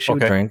 right? Like she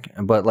would drink,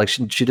 but like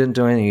she didn't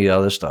do any of the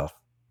other stuff.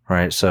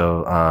 Right.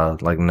 So,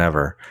 like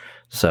never.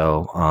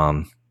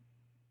 So,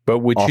 but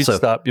would she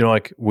stop,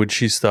 would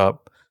she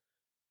stop?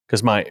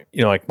 Cause my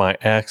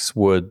ex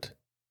would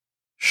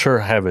sure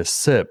have a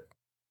sip,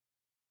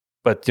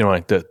 but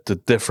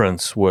the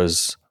difference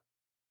was,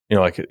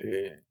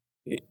 it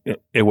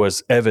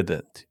was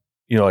evident,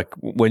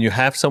 when you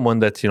have someone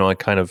that,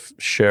 kind of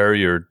share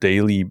your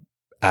daily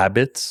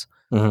habits,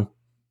 the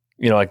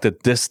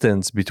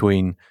distance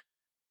between,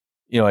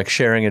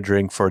 sharing a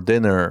drink for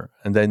dinner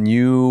and then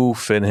you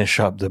finish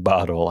up the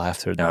bottle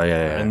after that. Oh,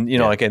 yeah. And,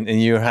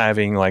 and you're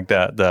having like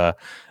the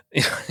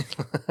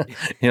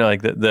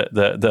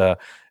the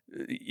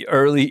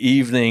early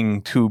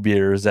evening 2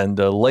 beers and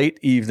the late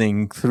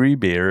evening 3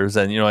 beers.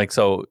 And,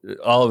 so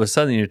all of a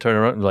sudden you turn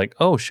around and like,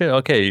 oh shit.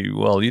 Okay.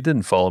 Well, you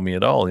didn't follow me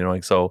at all.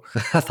 So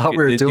I thought we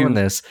were doing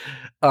this.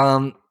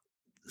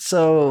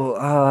 So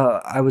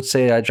I would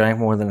say I drank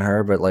more than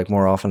her, but like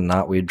more often than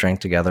not, we'd drink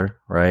together,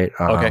 right?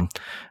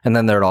 And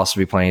then there'd also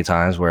be plenty of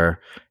times where,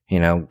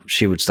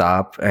 she would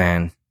stop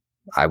and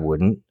I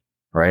wouldn't,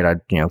 right?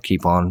 I'd,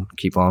 keep on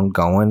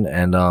going.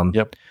 And,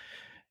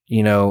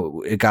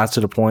 it got to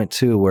the point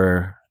too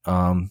where,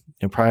 probably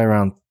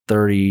around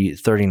 30,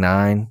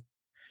 39,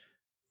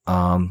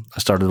 I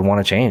started to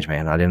want to change,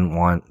 man. I didn't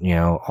want,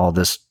 all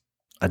this,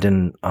 I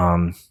didn't,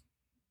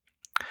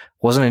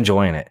 wasn't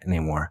enjoying it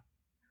anymore.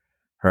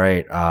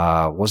 Right.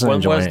 Wasn't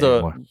enjoying it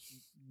anymore.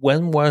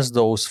 When was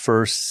those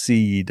first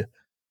seed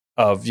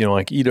of,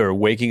 either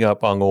waking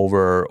up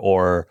hungover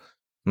or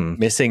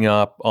missing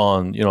up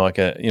on, like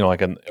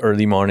an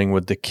early morning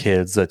with the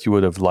kids that you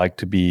would have liked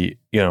to be,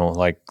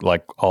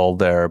 like all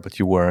there, but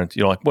you weren't,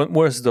 when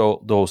was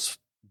those,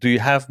 do you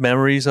have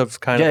memories of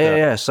kind of?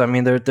 Yeah. So, I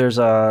mean, there's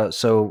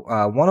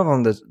one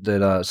of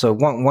them so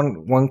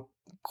one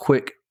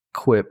quick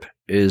quip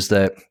is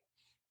that,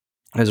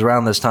 it was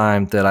around this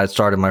time that I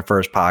started my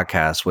first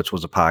podcast, which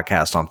was a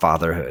podcast on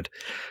fatherhood,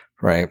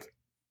 right?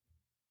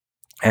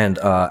 And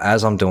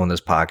as I'm doing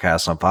this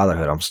podcast on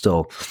fatherhood, I'm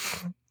still,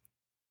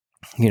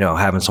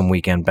 having some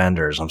weekend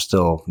benders. I'm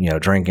still,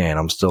 drinking.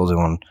 I'm still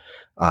doing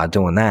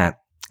that.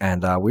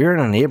 And we were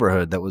in a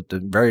neighborhood that was a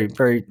very,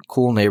 very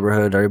cool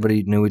neighborhood.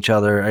 Everybody knew each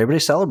other. Everybody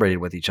celebrated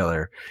with each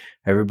other.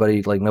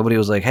 Everybody, like, nobody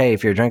was like, hey,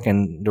 if you're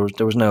drinking,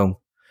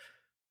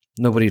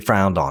 nobody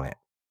frowned on it.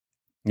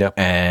 Yep.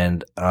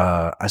 And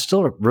I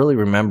still really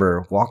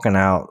remember walking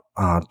out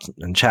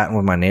and chatting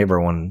with my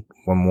neighbor one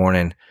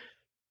morning,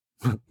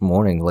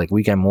 like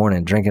weekend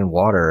morning, drinking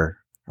water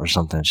or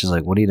something. She's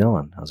like, what are you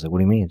doing? I was like, what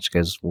do you mean? She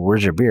goes, well,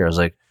 where's your beer? I was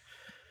like,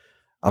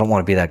 I don't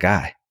want to be that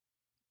guy.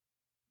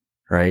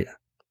 Right?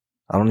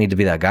 I don't need to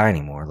be that guy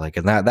anymore. Like,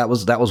 and that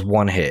was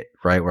one hit,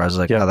 right? Where I was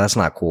like, oh, that's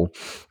not cool.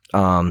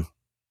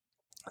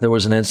 There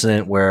was an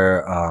incident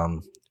where,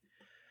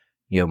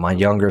 my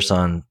younger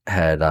son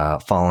had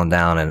fallen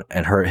down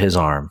and hurt his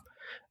arm,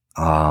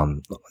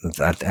 and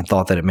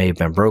thought that it may have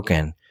been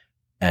broken,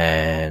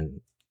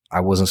 and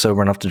I wasn't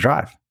sober enough to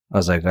drive. I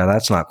was like, oh,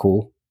 that's not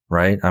cool,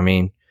 right? I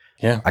mean,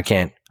 I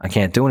can't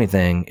do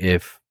anything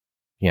if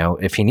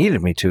he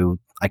needed me to,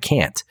 I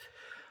can't.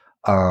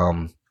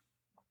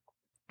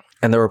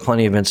 And there were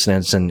plenty of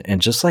incidents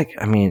and just like,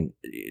 I mean,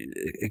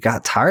 it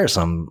got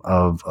tiresome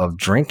of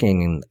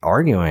drinking and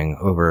arguing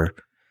over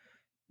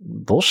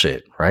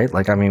bullshit, right?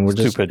 Like, I mean, we're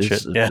just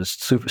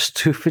super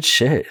stupid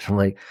shit. I'm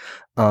like,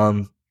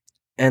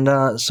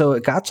 so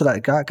it got to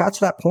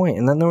that point,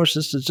 and then there was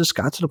it just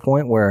got to the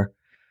point where,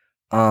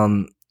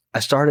 I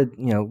started,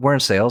 we're in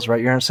sales, right?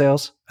 You're in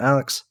sales,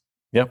 Alex?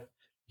 Yep.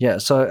 Yeah.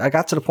 So I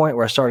got to the point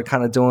where I started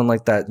kind of doing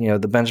like that,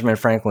 the Benjamin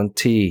Franklin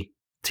tea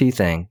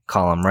thing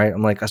column, right?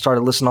 I'm like, I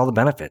started listing all the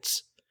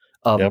benefits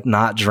of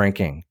not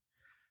drinking,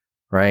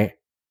 right?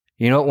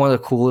 You know what one of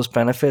the coolest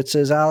benefits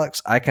is,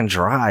 Alex? I can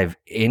drive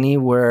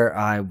anywhere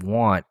I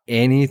want,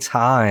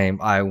 anytime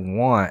I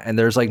want, and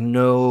there's like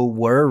no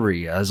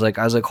worry. I was like,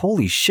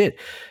 holy shit.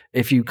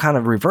 If you kind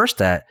of reverse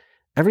that,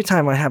 every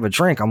time I have a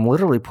drink, I'm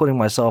literally putting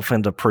myself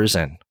into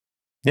prison.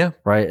 Yeah.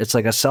 Right. It's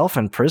like a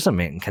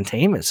self-imprisonment and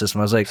containment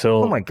system. I was like,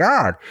 oh my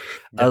God.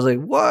 I was like,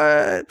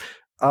 what?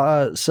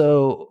 I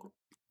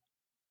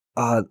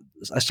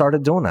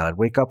started doing that. I'd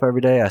wake up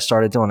every day. I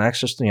started doing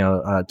exercise.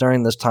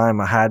 During this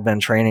time, I had been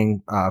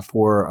training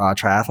for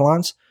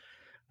triathlons,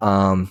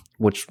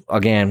 which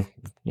again,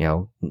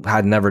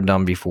 had never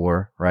done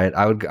before. Right?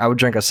 I would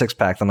drink a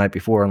 6-pack the night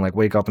before and like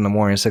wake up in the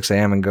morning at 6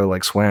 a.m. and go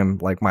like swim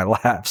like my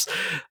laps,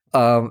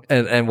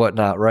 and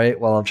whatnot. Right?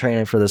 While I'm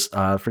training for this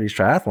for these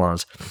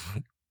triathlons,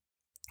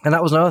 and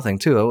that was another thing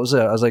too. I was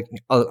like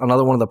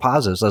another one of the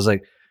positives. I was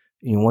like,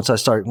 once you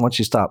start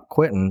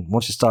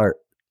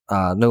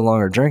no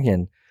longer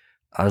drinking,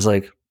 I was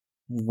like,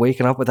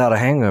 waking up without a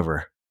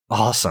hangover.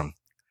 Awesome.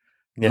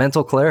 Yeah.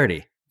 Mental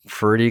clarity.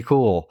 Pretty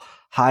cool.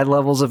 High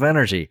levels of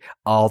energy.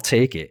 I'll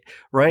take it.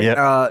 Right. Yep.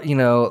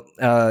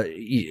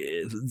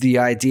 The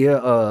idea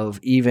of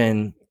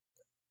even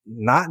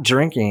not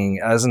drinking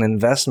as an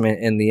investment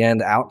in the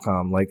end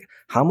outcome, like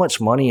how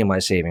much money am I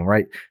saving?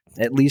 Right.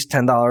 At least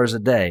 $10 a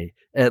day,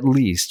 at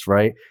least.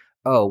 Right.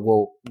 Oh,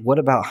 well, what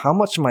about how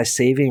much am I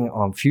saving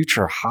on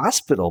future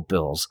hospital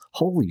bills?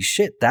 Holy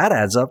shit, that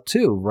adds up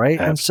too, right?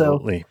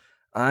 Absolutely. And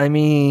so, I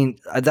mean,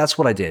 that's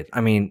what I did.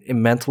 I mean,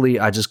 mentally,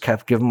 I just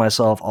kept giving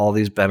myself all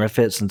these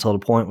benefits until the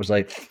point was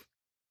like,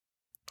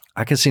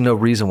 I can see no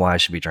reason why I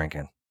should be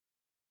drinking.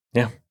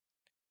 Yeah.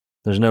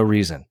 There's no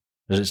reason.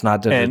 It's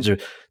not, the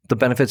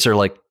benefits are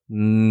like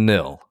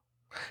nil.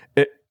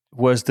 It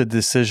was the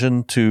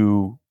decision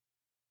to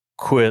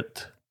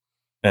quit,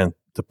 and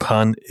the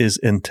pun is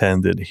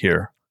intended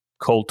here,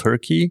 cold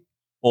turkey,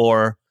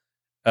 or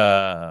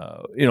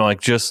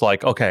just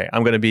like, okay,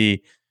 I'm going to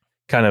be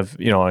kind of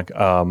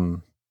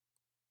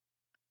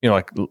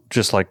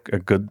just like a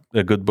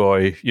good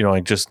boy,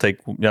 like just take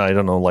I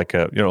don't know, like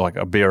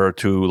a beer or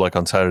two like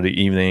on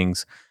Saturday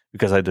evenings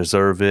because I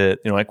deserve it.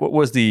 Like what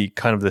was the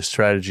kind of the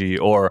strategy,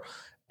 or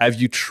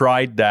have you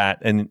tried that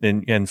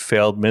and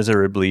failed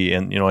miserably,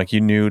 and like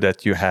you knew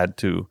that you had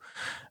to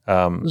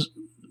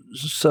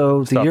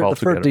So the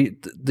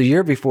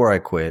year before I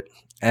quit,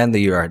 and the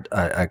year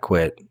I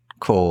quit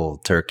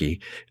cold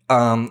turkey,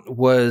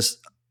 was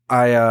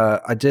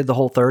I did the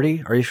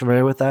Whole30. Are you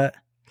familiar with that?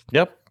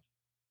 Yep.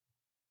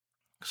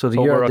 So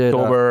the year I did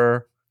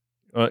October,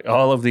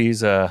 all of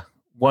these,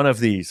 one of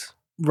these.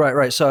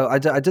 Right. So I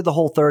did the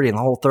Whole30, and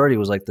the Whole30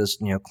 was like this,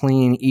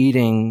 clean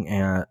eating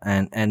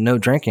and no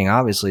drinking,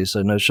 obviously.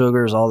 So no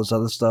sugars, all this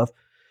other stuff.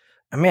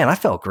 And man, I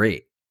felt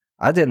great.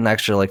 I did an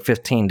extra like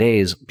 15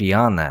 days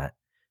beyond that.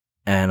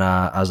 And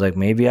I was like,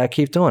 maybe I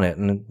keep doing it.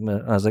 And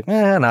I was like,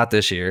 not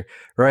this year.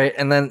 Right.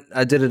 And then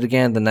I did it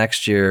again the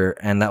next year.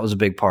 And that was a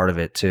big part of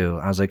it too.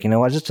 I was like,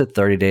 I just did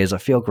 30 days. I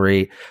feel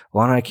great.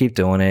 Why don't I keep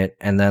doing it?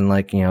 And then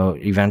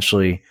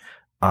eventually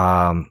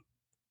I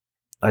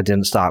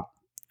didn't stop.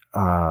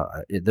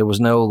 There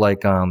was no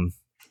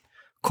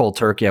cold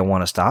turkey, I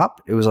want to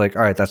stop. It was like,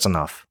 all right, that's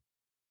enough.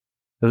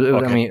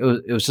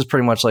 It was just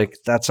pretty much like,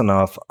 that's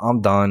enough.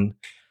 I'm done.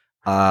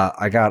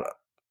 I got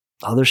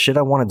other shit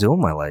I want to do in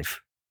my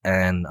life.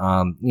 And,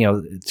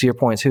 to your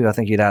point too, I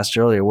think you'd asked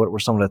earlier, what were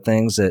some of the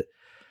things that,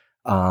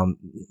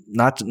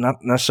 not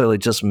necessarily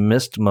just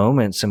missed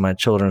moments in my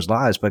children's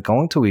lives, but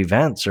going to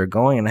events or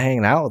going and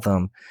hanging out with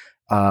them,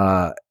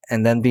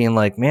 and then being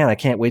like, man, I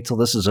can't wait till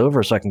this is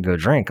over so I can go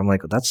drink. I'm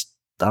like, I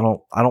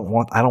don't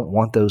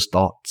want those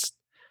thoughts.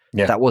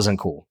 Yeah. That wasn't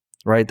cool.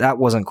 Right. That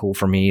wasn't cool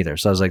for me either.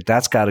 So I was like,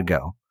 that's got to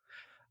go.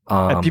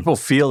 And people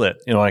feel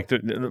it,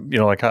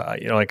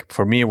 like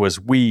for me, it was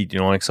weed,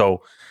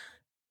 so,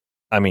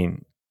 I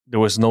mean, there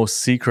was no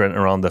secret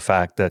around the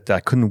fact that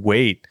I couldn't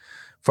wait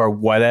for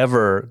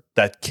whatever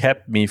that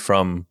kept me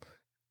from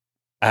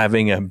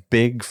having a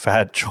big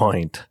fat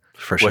joint.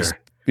 For was,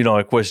 sure.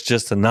 It was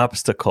just an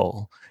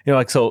obstacle.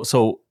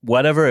 So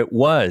whatever it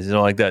was,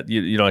 like that,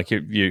 like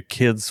your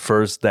kid's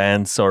first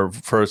dance or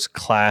first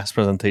class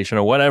presentation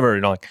or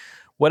whatever, like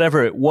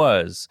whatever it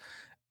was,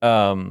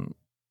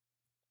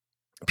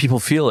 people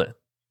feel it.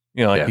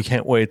 You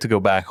can't wait to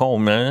go back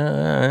home.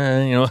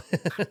 It's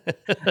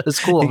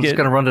cool. I'm just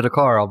going to run to the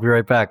car. I'll be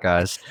right back,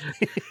 guys.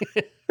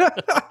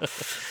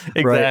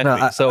 Exactly. Right?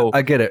 No,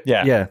 I get it.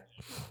 Yeah.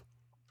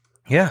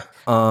 Yeah.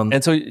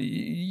 And so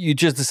you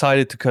just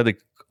decided to cut it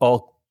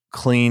all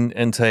clean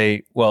and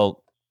say,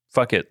 well,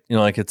 fuck it.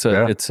 It's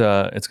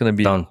going to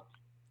be done.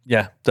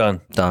 Yeah.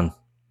 Done.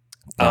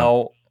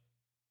 Now,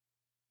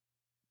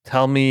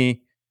 tell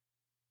me,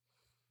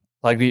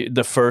 like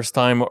the first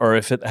time, or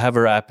if it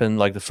ever happened,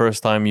 like the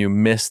first time you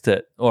missed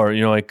it, or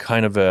like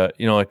kind of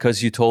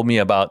because you told me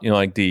about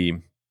like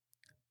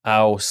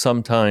how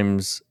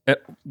sometimes.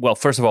 Well,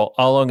 first of all,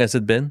 how long has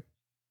it been?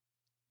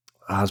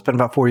 It's been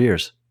about 4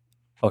 years.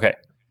 Okay,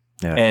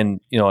 yeah,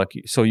 and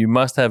so you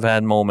must have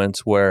had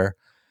moments where,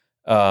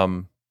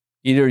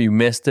 either you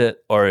missed it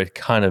or it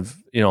kind of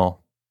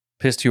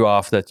pissed you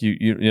off that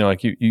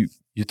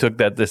you took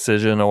that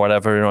decision or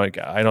whatever.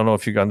 I don't know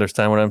if you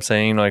understand what I'm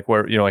saying. Like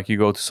where you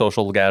go to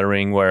social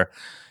gathering where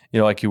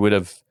you would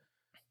have.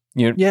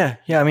 Yeah.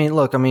 I mean,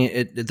 look. I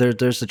mean,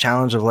 there's the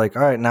challenge of like,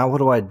 all right, now what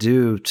do I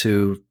do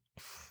to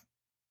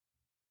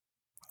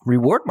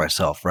reward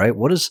myself? Right?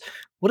 What is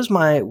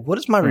my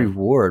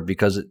reward?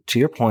 Because to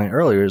your point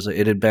earlier, is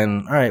it had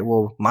been all right.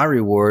 Well, my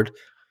reward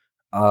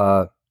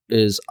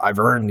is I've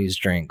earned these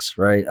drinks,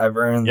 right? I've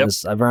earned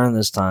this. I've earned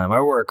this time.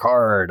 I work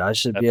hard. I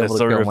should be able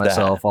to kill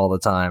myself all the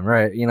time,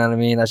 right? You know what I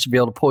mean? I should be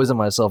able to poison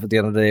myself at the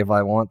end of the day if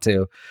I want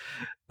to,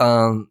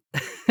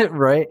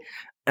 right?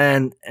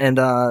 And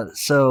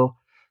so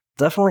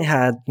definitely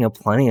had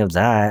plenty of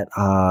that.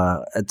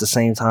 At the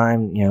same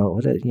time,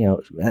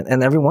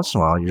 and every once in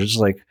a while you're just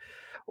like,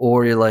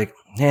 or you're like,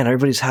 man,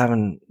 everybody's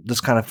having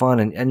this kind of fun,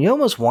 and you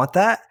almost want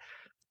that,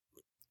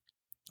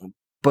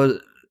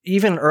 but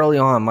even early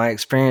on, my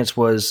experience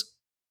was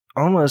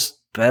almost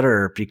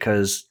better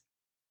because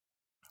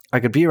I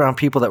could be around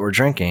people that were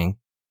drinking,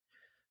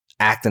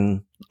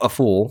 acting a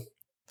fool,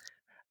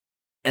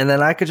 and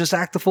then I could just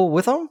act a fool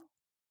with them,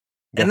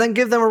 and then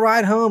give them a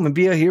ride home and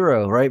be a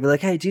hero, right? Be like,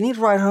 hey, do you need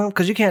a ride home?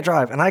 Because you can't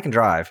drive, and I can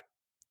drive.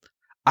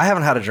 I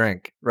haven't had a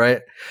drink,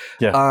 right?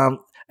 Yeah.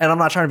 And I'm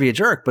not trying to be a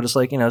jerk, but it's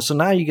like, so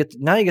now you get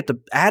the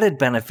added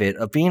benefit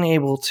of being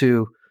able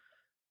to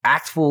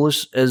act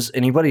foolish as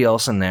anybody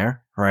else in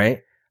there,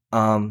 right?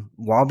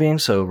 While being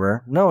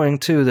sober, knowing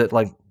too that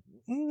like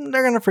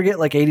they're gonna forget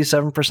like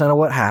 87% of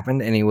what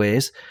happened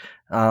anyways.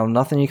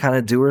 Nothing you kind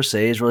of do or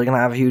say is really gonna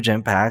have a huge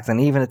impact, and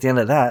even at the end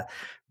of that,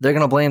 they're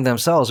gonna blame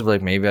themselves and be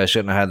like, maybe I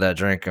shouldn't have had that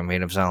drink and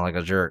made him sound like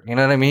a jerk. You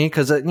know what I mean?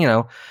 Because and you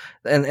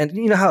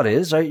know how it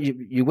is, right?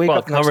 You wake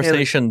up.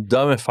 Conversation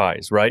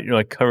dumbifies,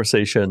 right?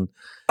 Conversation.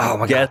 Oh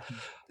my god.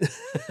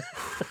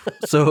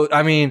 So,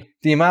 I mean,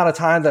 the amount of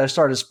time that I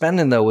started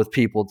spending though with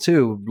people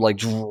too, like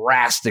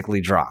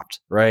drastically dropped,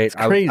 right?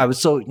 I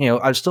was so,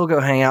 I'd still go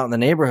hang out in the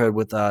neighborhood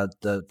with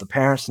the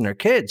parents and their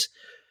kids,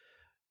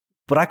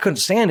 but I couldn't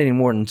stand any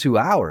more than 2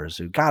 hours.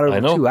 It got over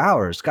 2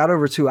 hours,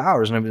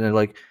 and everything.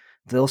 Like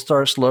they'll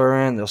start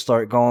slurring, they'll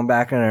start going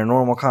back in their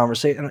normal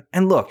conversation.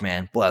 And look,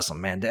 man, bless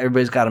them, man.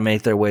 Everybody's got to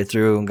make their way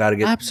through and got to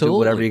do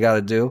whatever you got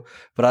to do.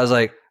 But I was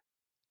like,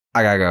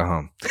 I gotta go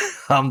home.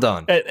 I'm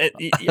done.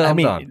 I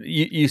mean,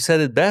 you said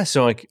it best.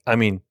 I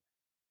mean,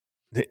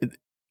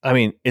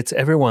 it's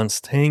everyone's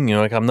thing.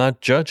 I'm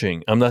not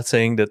judging. I'm not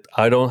saying that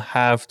I don't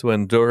have to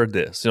endure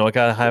this. I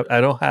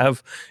don't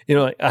have.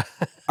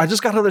 I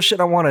just got other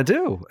shit I want to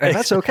do, and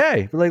that's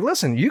okay. Like,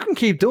 listen, you can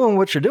keep doing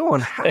what you're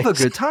doing. Have a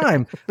good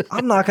time.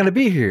 I'm not going to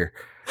be here.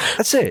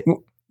 That's it.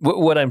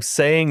 What I'm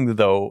saying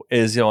though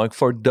is,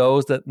 for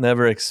those that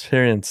never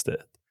experienced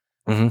it,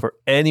 for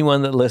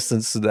anyone that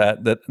listens to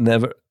that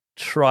never.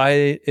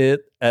 Try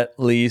it at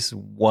least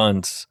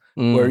once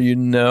where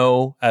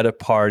at a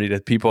party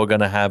that people are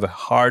going to have a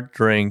hard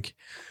drink.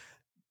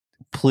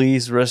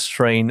 Please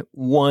restrain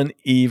one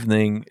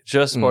evening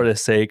just for the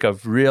sake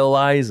of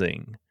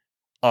realizing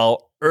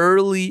how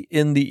early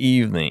in the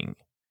evening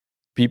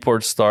people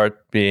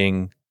start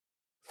being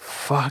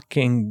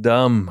fucking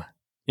dumb.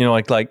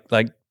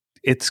 Like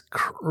it's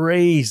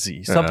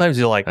crazy. Sometimes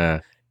you're like,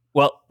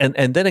 well, and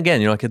then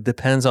again, it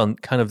depends on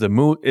kind of the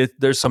mood.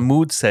 There's some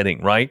mood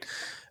setting, right?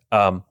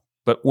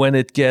 But when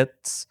it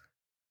gets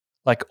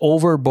like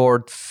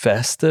overboard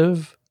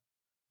festive,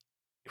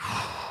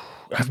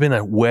 I've been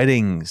at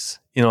weddings,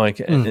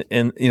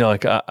 and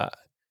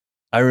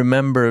I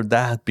remember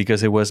that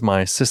because it was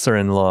my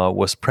sister-in-law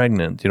was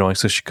pregnant,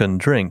 so she couldn't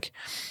drink.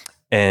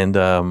 And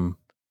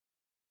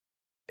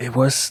it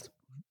was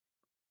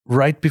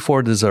right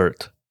before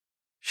dessert.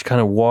 She kind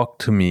of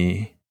walked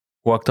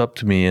up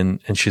to me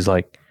and she's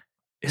like,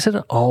 is it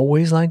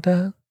always like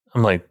that?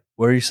 I'm like,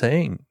 what are you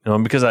saying?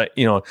 Because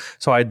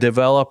so I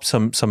developed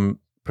some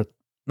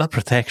not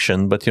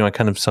protection, but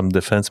kind of some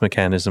defense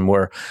mechanism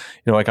where,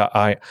 like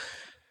I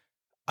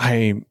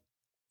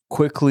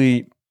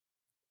quickly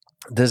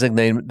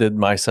designated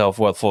myself,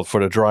 well,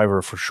 for the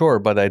driver for sure,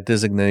 but I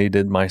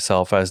designated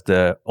myself as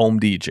the home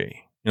DJ.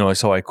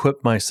 So I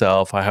equipped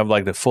myself. I have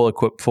like the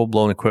full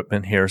blown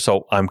equipment here,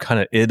 so I'm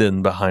kind of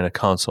hidden behind a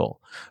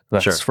console.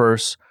 That's Sure.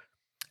 first.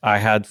 I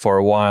had for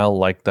a while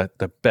like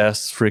the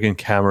best freaking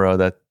camera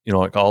that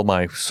like all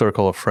my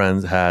circle of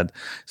friends had.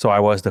 So I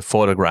was the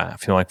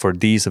photograph, like for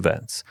these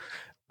events.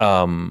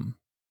 So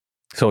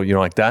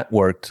like that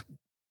worked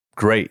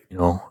great,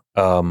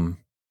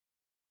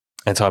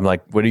 and so I'm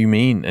like, what do you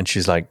mean? And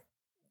she's like,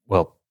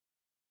 well,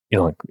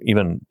 like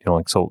even,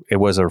 like, so it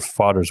was her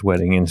father's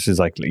wedding. And she's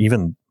like,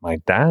 even my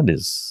dad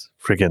is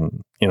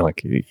freaking,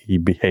 like he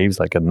behaves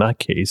like a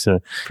nutcase.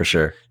 For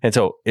sure. And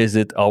so is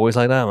it always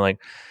like that? I'm like,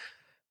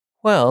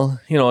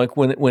 well, like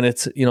when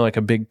it's, like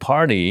a big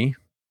party,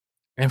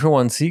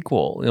 everyone's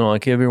equal,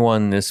 like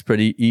everyone is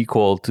pretty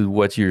equal to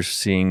what you're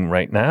seeing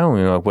right now,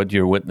 like what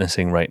you're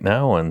witnessing right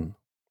now. And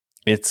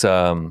it's,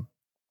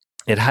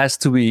 it has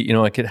to be,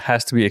 like it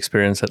has to be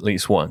experienced at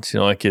least once,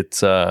 like it's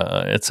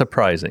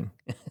surprising.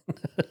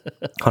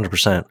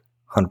 100%.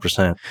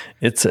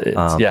 It's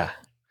yeah.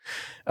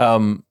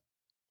 And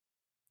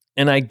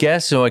I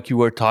guess, like you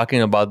were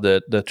talking about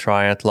the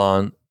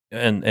triathlon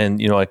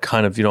and like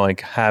kind of,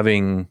 like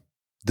having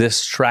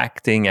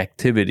distracting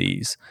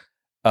activities.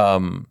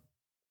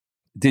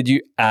 Did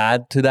you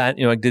add to that?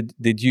 Like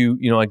did you,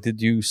 like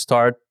did you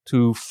start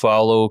to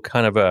follow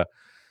kind of a,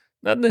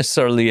 not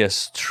necessarily a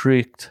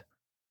strict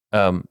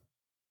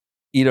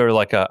either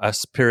like a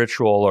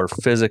spiritual or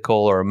physical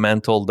or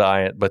mental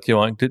diet, but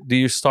like do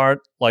you start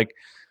like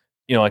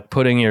like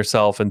putting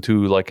yourself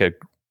into like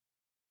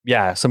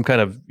some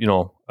kind of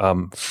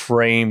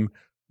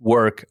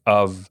framework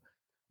of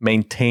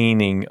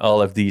maintaining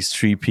all of these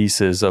three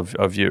pieces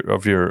of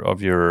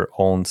your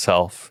own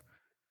self?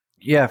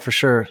 Yeah, for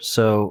sure.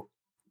 So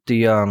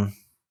I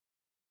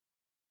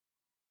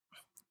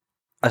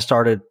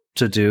started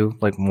to do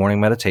like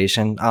morning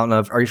meditation. I don't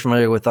know are you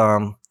familiar with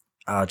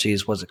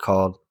what's it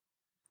called?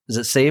 Is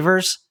it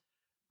Savers?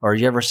 Or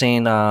you ever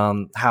seen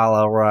Hal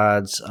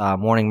Elrod's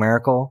Morning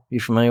Miracle? You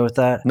familiar with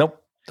that?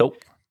 Nope.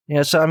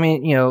 Yeah, so I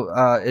mean,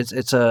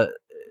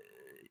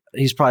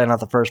 he's probably not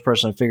the first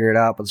person to figure it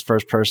out, but it's the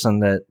first person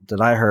that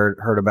I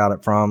heard about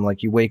it from.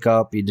 Like you wake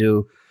up, you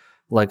do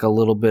like a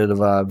little bit of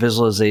a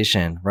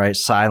visualization, right?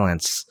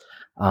 Silence,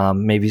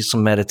 maybe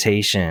some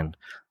meditation,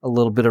 a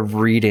little bit of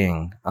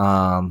reading,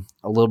 a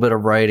little bit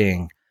of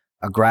writing,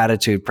 a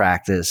gratitude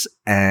practice,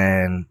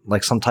 and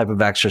like some type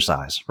of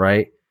exercise,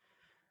 right?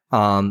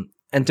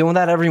 And doing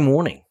that every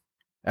morning,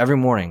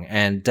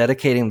 and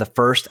dedicating the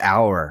first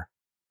hour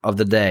of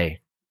the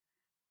day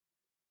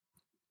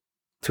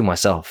to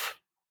myself,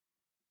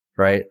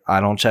 right?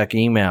 I don't check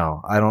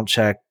email. I don't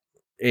check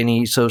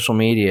any social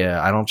media.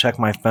 I don't check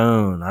my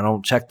phone. I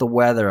don't check the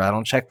weather. I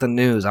don't check the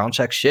news. I don't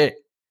check shit.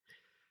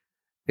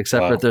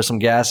 Except for if there's some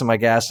gas in my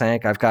gas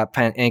tank, I've got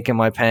ink in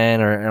my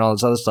pen and all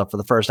this other stuff for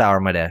the first hour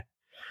of my day,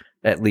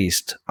 at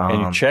least.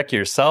 And you check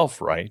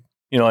yourself, right?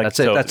 Like that's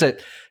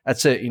it.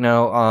 That's it.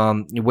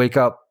 You wake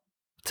up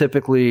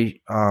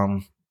typically.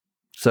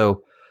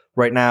 So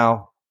right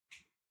now,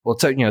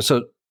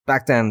 so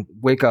back then,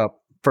 wake up.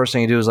 First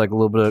thing you do is like a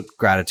little bit of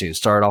gratitude.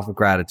 Start off with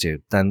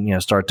gratitude. Then,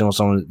 start doing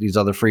some of these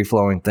other free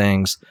flowing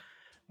things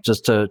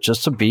just to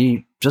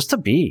be,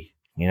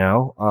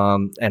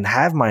 and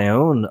have my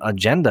own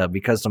agenda,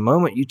 because the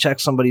moment you check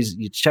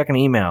an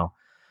email,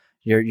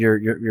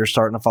 you're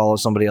starting to follow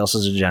somebody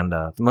else's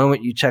agenda. The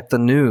moment you check the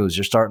news,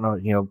 you're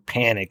starting to,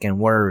 panic and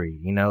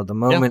worry. The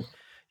moment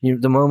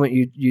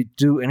you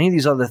do any of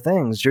these other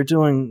things, you're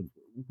doing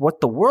what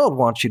the world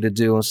wants you to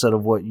do instead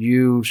of what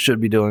you should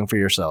be doing for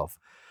yourself.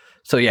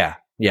 So yeah,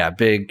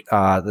 big.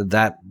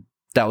 That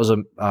was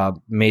a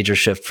major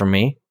shift for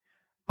me,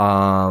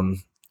 and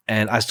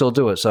I still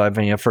do it. So I've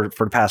been for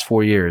the past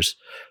 4 years.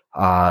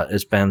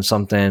 It's been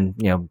something.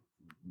 You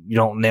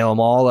don't nail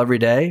them all every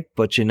day,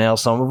 but you nail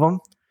some of them.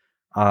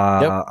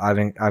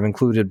 I've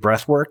included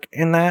breath work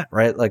in that,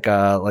 right? Like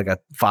a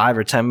 5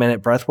 or 10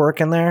 minute breath work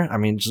in there. I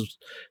mean,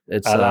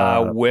 it's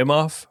Wim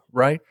Hof,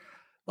 right?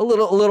 A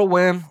little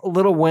Wim,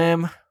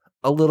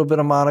 a little bit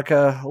of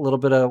Monica, a little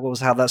bit of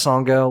how'd that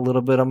song go? A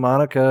little bit of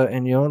Monica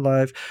in your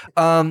life.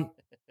 So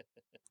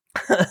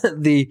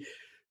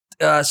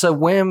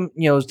Wim,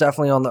 is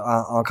definitely on the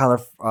on kind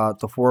of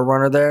the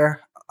forerunner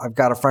there. I've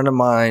got a friend of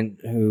mine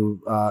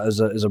who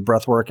is a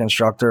breathwork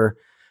instructor,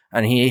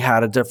 and he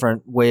had a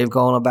different way of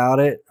going about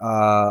it.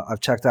 I've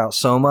checked out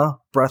Soma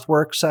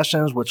breathwork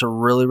sessions, which are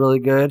really, really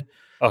good.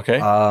 Okay.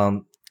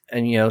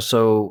 And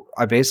so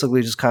I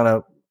basically just kind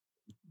of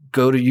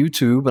go to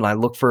YouTube and I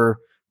look for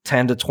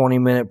 10 to 20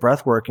 minute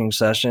breath working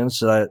sessions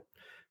that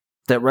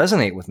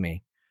resonate with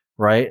me.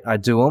 Right. I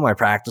do them. I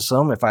practice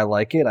them. If I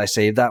like it, I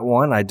save that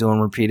one. I do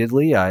them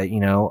repeatedly.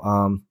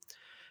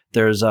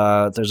 There's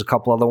a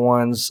couple other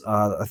ones.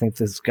 I think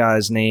this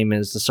guy's name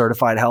is the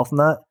Certified Health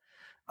Nut.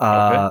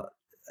 Okay.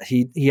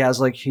 He has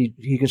like,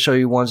 he can show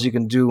you ones you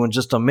can do in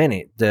just a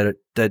minute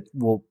that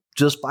will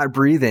just by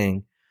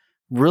breathing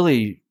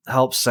really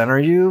help center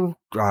you,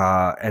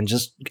 and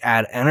just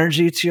add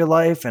energy to your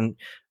life. And,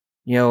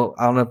 I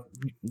don't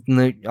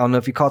know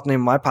if you caught the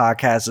name of my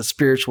podcast, it's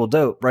Spiritual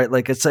Dope, right?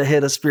 Like it's a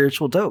hit of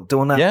spiritual dope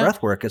doing that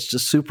breath work. It's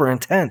just super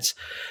intense.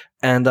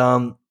 And,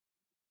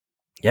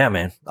 yeah,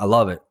 man, I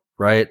love it.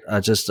 Right.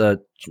 Just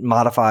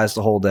modifies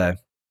the whole day.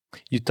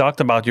 You talked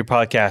about your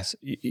podcast.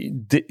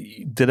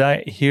 Did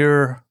I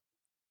hear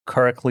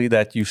correctly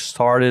that you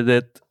started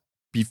it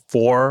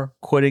before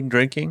quitting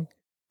drinking?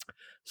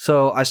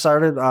 So I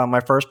started, my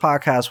first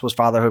podcast was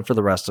Fatherhood for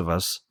the Rest of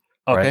Us.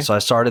 Okay. Right. So I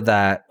started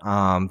that.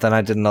 Then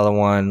I did another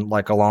one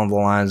like along the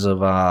lines of,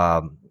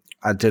 Law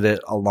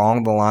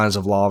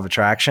of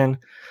Attraction,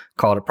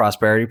 called it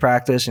Prosperity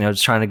Practice.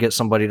 Just trying to get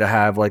somebody to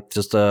have like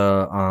just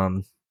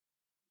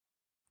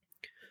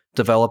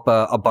develop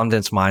a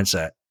abundance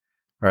mindset.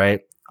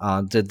 Right.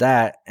 Did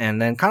that.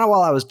 And then kind of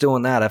while I was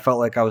doing that, I felt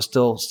like I was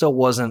still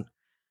wasn't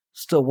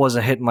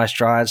hitting my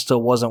stride,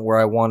 still wasn't where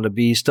I wanted to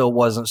be, still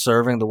wasn't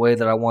serving the way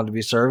that I wanted to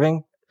be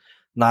serving,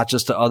 not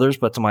just to others,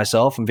 but to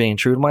myself and being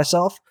true to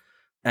myself.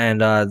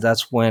 And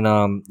that's when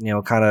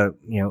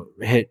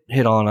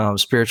hit on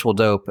Spiritual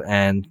Dope.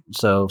 And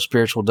so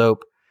Spiritual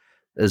Dope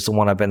is the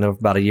one I've been doing for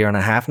about a year and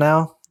a half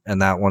now,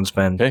 and that one's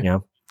been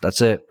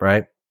that's it,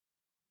 right?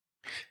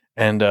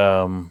 And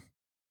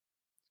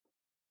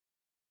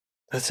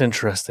that's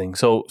interesting.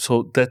 So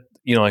that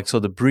so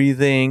the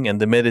breathing and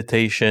the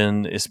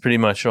meditation is pretty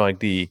much like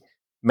the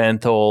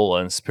mental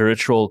and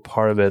spiritual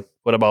part of it.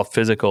 What about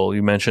physical?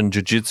 You mentioned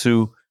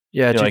jiu-jitsu.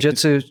 Yeah,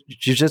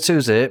 jiu-jitsu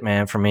is it,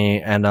 man, for me.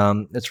 And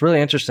it's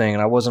really interesting,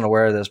 and I wasn't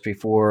aware of this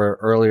before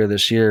earlier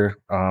this year.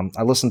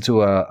 I listened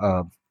to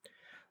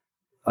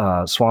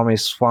Swami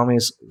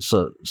Sarvi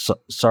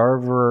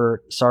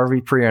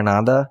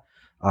Priyananda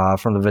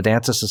from the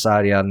Vedanta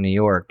Society out in New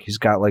York. He's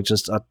got like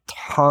just a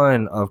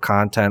ton of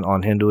content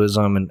on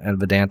Hinduism and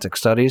Vedantic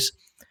studies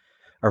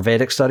or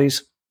Vedic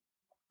studies.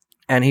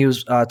 And he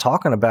was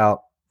talking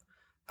about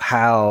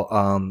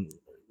how,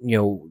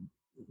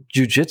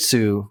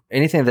 jiu-jitsu,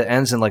 anything that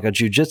ends in like a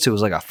jiu-jitsu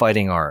is like a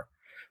fighting art.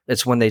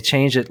 It's when they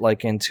change it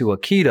like into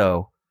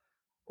Aikido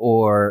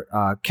or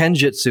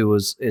Kenjutsu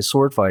is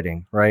sword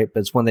fighting, right? But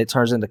it's when it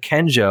turns into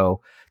Kenjo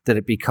that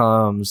it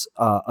becomes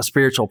a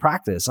spiritual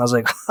practice. And I was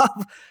like,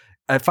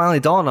 it finally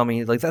dawned on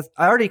me, like that.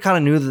 I already kind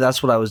of knew that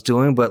that's what I was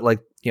doing, but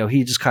like,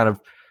 he just kind of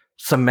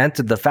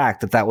cemented the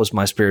fact that was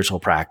my spiritual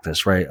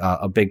practice, right?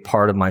 A big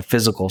part of my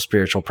physical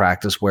spiritual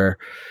practice, where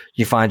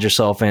you find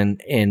yourself in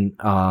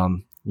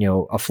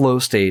a flow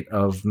state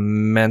of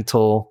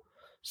mental,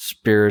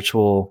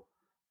 spiritual,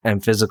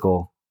 and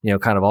physical,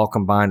 kind of all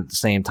combined at the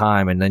same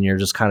time. And then you're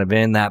just kind of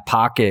in that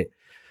pocket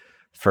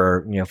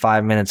for,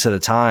 5 minutes at a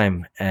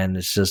time. And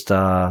it's just,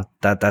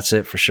 that's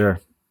it for sure.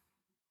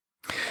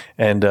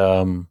 And,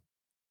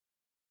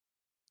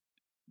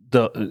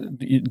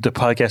 the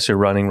podcast you're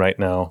running right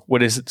now,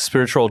 what is it?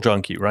 Spiritual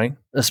Junkie, right?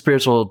 A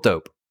Spiritual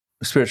Dope.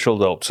 Spiritual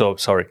Dope. So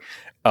sorry.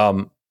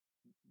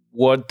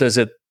 What does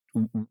it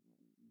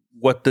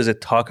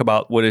talk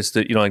about? What is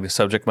the, like the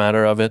subject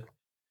matter of it?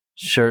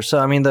 Sure. So,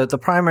 I mean, the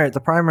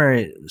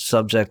primary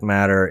subject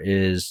matter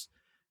is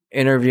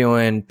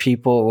interviewing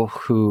people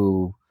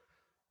who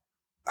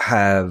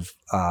have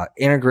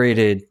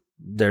integrated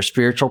their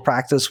spiritual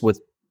practice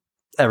with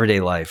everyday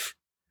life.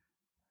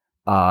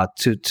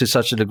 To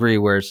such a degree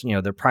where it's,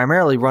 they're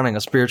primarily running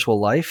a spiritual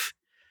life,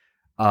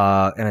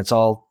 and it's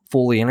all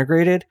fully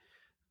integrated,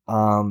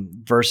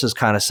 versus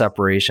kind of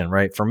separation,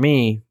 right? For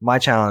me, my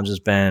challenge has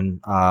been,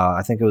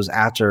 I think it was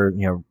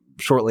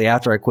shortly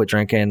after I quit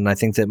drinking. And I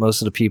think that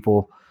most of the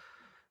people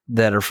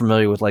that are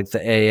familiar with like the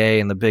AA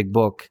and the big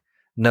book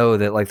know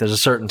that like there's a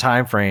certain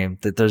time frame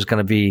that there's going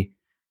to be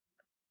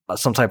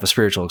some type of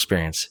spiritual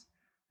experience.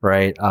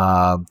 Right.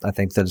 I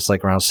think that it's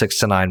like around 6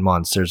 to 9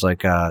 months. There's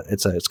like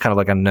it's kind of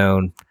like a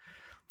known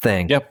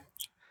thing. Yep.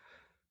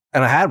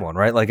 And I had one,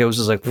 right? Like it was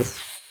just like, it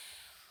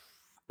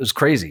was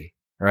crazy.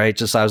 Right.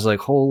 Just, I was like,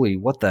 holy,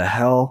 what the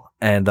hell?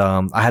 And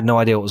I had no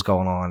idea what was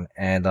going on.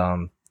 And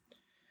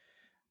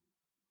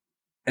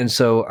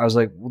so I was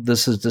like, well,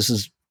 this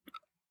is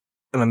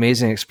an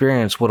amazing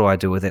experience. What do I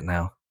do with it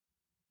now?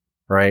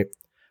 Right.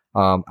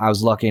 I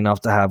was lucky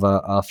enough to have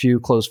a few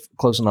close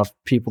enough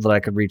people that I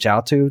could reach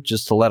out to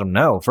just to let them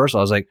know. First, I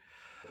was like,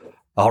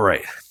 all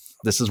right,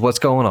 this is what's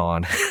going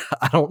on.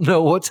 I don't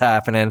know what's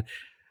happening.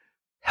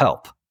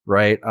 Help,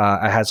 right?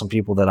 I had some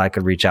people that I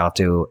could reach out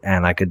to,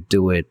 and I could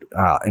do it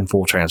in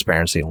full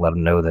transparency and let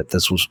them know that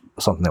this was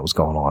something that was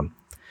going on.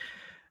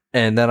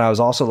 And then I was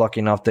also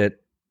lucky enough that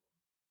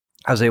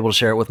I was able to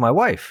share it with my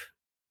wife,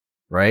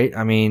 right?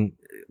 I mean,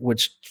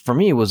 which for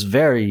me was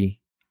very...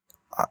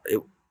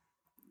 it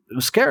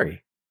was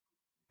scary,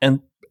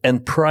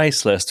 and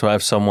priceless to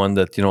have someone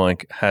that, you know,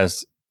 like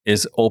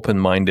is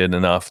open-minded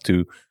enough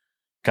to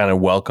kind of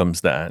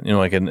welcomes that, you know,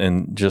 like,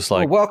 and just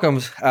like, well,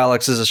 welcomes,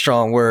 Alex, is a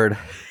strong word.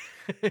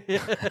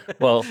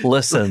 well,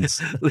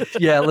 listens.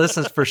 Yeah,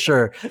 listens for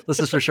sure.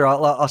 Listens for sure.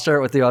 I'll share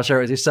it with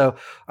you. So,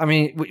 I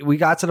mean, we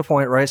got to the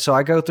point, right? So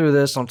I go through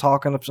this, I'm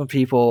talking to some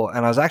people,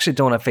 and I was actually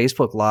doing a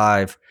Facebook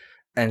Live,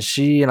 and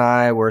she and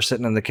I were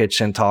sitting in the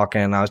kitchen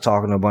talking. I was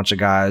talking to a bunch of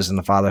guys in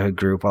the fatherhood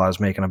group while I was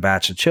making a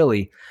batch of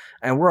chili.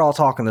 And we're all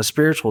talking the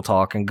spiritual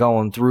talk and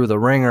going through the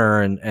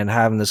ringer and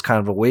having this kind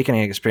of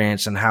awakening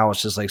experience and how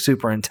it's just like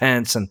super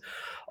intense and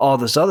all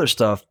this other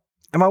stuff.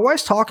 And my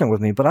wife's talking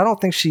with me, but I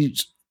don't think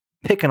she's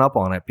picking up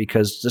on it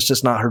because it's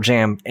just not her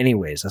jam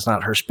anyways. That's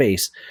not her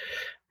space.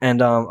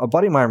 And a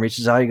buddy of mine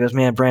reaches out. He goes,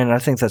 man, Brandon, I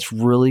think that's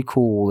really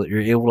cool that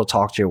you're able to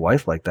talk to your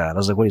wife like that. I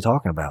was like, what are you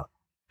talking about?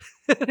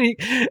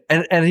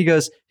 and he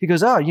goes,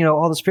 oh, you know,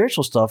 all the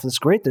spiritual stuff. It's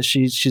great that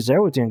she's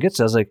there with you and gets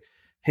it. I was like,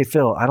 hey,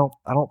 Phil,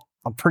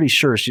 I'm pretty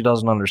sure she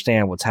doesn't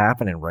understand what's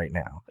happening right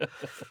now.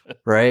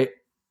 Right.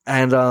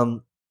 And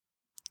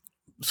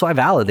so I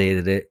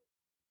validated it,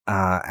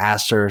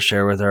 asked her,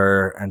 share with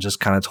her, and just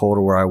kind of told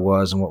her where I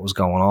was and what was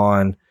going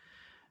on.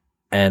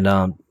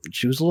 And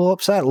she was a little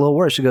upset, a little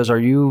worried. She goes, are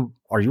you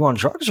on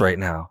drugs right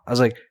now? I was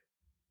like,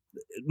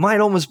 it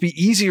might almost be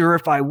easier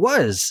if I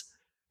was,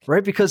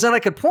 right? Because then I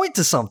could point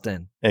to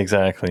something.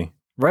 Exactly.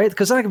 Right.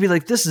 Because then I could be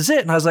like, this is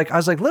it. And I was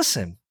like,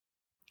 listen,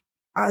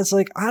 I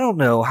don't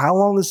know how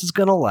long this is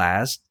going to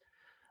last.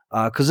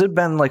 Because it'd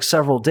been like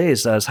several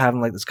days that I was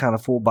having like this kind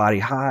of full body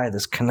high,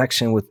 this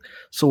connection with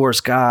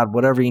source, God,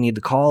 whatever you need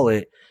to call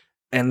it.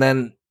 And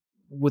then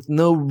with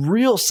no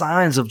real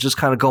signs of just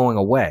kind of going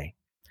away.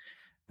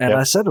 And yep.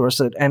 I said to her,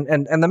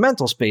 and the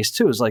mental space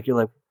too is like, you're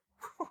like,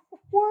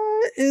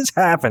 what is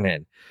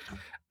happening?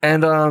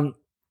 And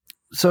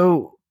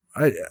so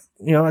I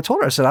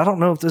told her, I said, I don't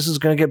know if this is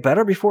going to get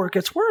better before it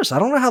gets worse. I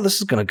don't know how this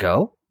is going to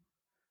go.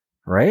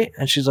 Right.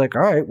 And she's like,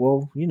 all right,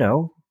 well, you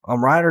know,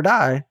 I'm ride or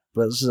die,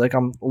 but it's like,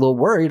 I'm a little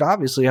worried.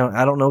 Obviously,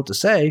 I don't know what to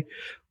say,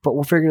 but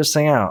we'll figure this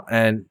thing out.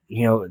 And,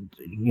 you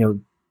know,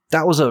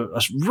 that was a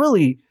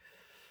really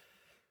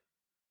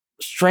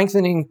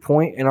strengthening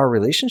point in our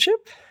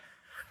relationship.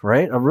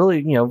 Right. A really,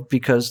 you know,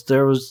 because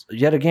there was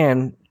yet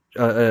again,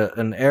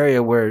 an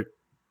area where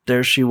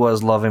there she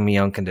was loving me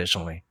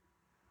unconditionally.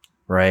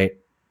 Right.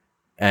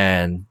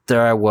 And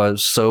there I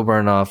was sober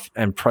enough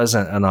and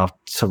present enough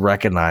to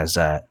recognize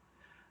that.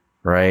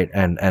 Right.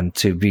 And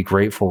to be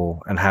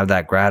grateful and have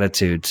that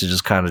gratitude to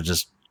just kind of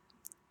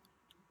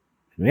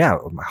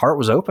my heart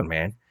was open,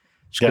 man.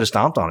 She could have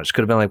stomped on it. She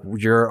could have been like,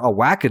 you're a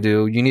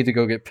wackadoo. You need to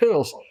go get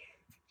pills.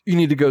 You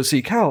need to go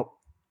seek help.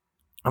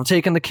 I'm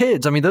taking the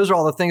kids. I mean, those are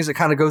all the things that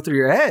kind of go through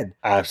your head.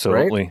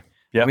 Absolutely. Right?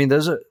 Yeah. I mean,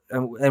 those are,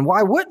 and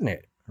why wouldn't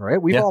it?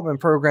 Right. We've all been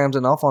programmed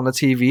enough on the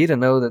TV to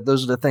know that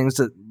those are the things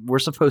that we're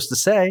supposed to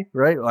say.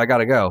 Right. I got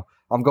to go.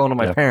 I'm going to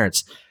my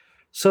parents.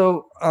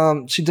 So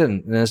she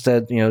didn't. And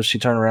instead, you know, she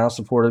turned around,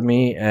 supported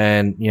me.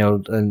 And, you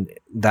know, and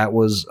that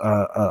was,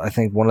 I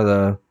think, one of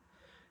the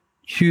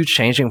huge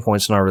changing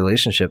points in our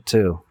relationship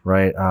too.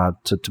 Right.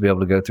 To be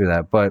able to go through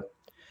that. But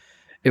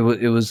it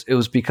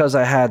was because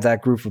I had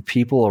that group of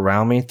people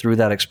around me through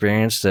that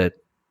experience that,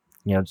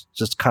 you know,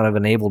 just kind of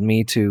enabled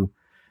me to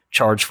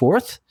charge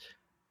forth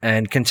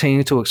and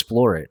continue to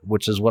explore it,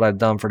 which is what I've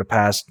done for the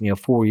past,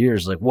 4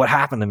 years. Like, what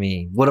happened to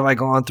me? What have I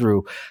gone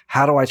through?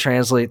 How do I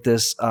translate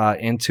this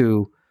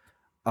into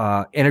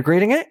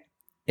integrating it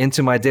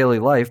into my daily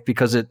life?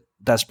 Because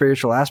that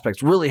spiritual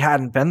aspect really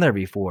hadn't been there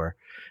before.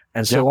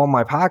 And so on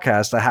my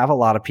podcast, I have a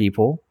lot of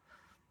people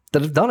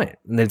that have done it,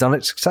 and they've done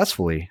it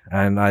successfully.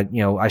 And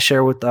I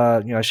share with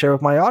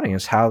my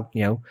audience how,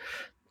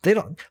 they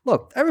don't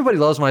look, everybody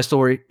loves my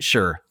story.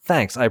 Sure.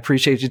 Thanks. I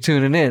appreciate you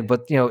tuning in.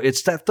 But,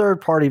 it's that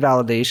third party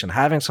validation,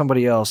 having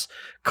somebody else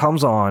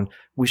comes on,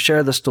 we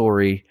share the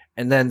story,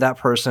 and then that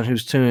person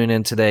who's tuning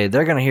in today,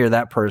 they're going to hear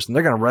that person.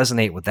 They're going to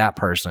resonate with that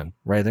person,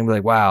 right? They're going to be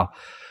like, wow,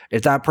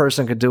 if that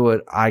person could do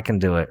it, I can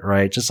do it,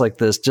 right? Just like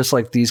this, just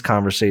like these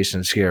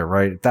conversations here,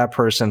 right? If that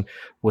person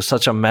was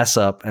such a mess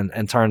up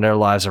and turned their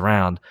lives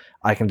around,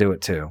 I can do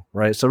it too,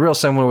 right? So real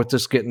similar with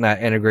just getting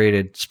that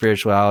integrated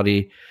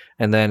spirituality,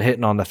 and then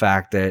hitting on the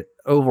fact that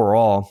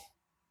overall,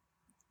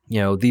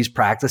 these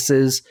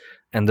practices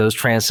and those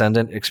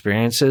transcendent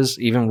experiences,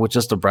 even with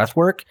just the breath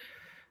work,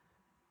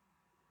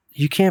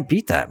 you can't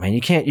beat that, man.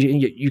 You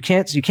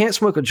can't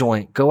smoke a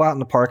joint, go out in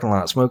the parking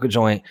lot, smoke a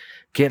joint,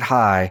 get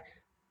high,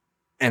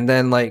 and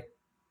then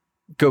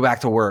go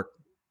back to work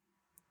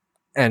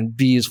and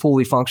be as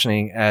fully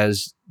functioning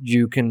as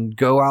you can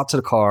go out to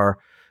the car,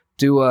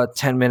 do a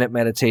 10-minute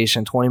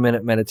meditation,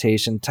 20-minute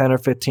meditation, 10 or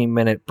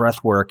 15-minute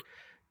breath work,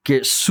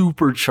 get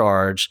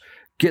supercharged,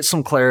 get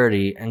some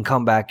clarity, and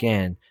come back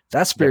in.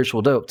 That's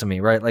spiritual dope to me,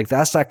 right? Like,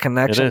 that's that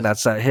connection.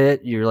 That's that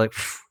hit. You're like,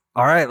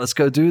 all right, let's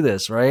go do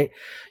this, right?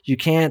 You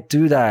can't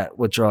do that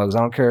with drugs. I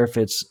don't care if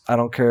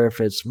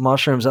it's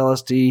mushrooms,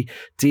 LSD,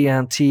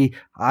 DMT,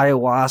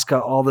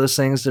 ayahuasca, all those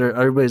things that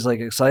everybody's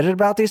like excited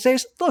about these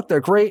days. Look, they're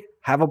great.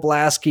 Have a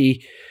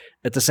blasky.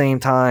 At the same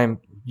time,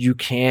 you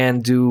can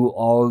do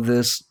all of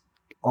this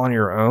on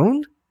your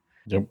own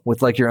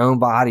with like your own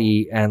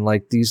body and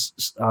like these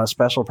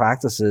special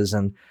practices.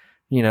 And,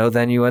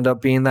 then you end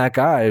up being that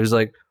guy who's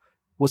like,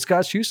 what's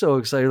got you so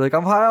excited? Like,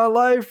 I'm high on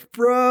life,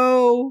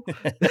 bro.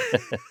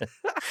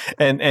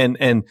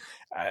 And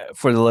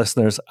for the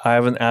listeners, I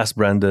haven't asked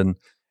Brendan,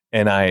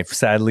 and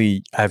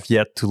I've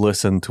yet to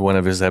listen to one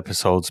of his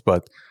episodes,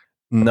 but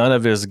none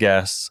of his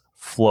guests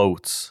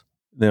floats,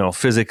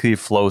 physically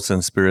floats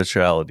in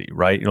spirituality,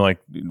 right? Like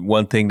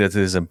one thing that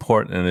is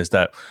important is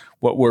that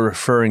what we're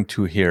referring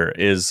to here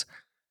is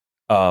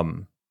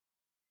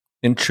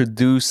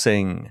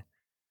introducing,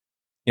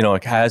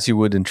 like as you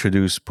would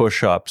introduce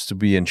push-ups to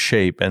be in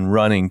shape and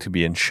running to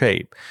be in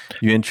shape,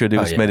 you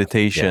introduce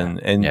meditation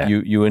and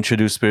you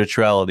introduce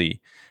spirituality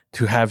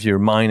to have your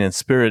mind and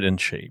spirit in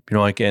shape,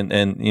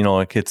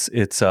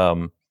 it's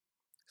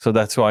so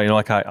that's why,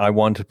 I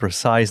want to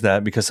precise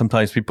that, because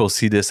sometimes people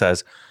see this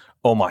as,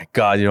 oh my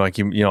God, is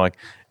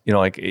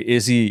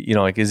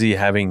he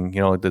having,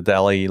 the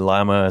Dalai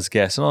Lama as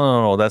guest?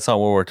 No, that's not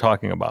what we're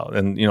talking about.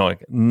 And,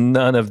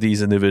 none of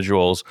these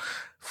individuals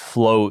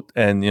float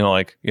and,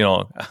 Nah,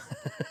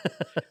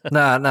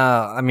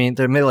 I mean,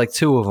 there may be like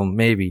two of them,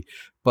 maybe,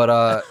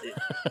 but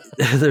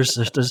there's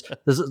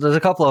a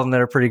couple of them that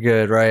are pretty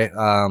good, right?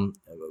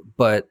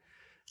 But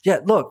yeah,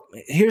 look,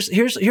 here's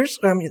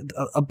I mean,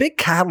 a big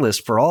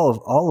catalyst for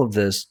all of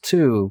this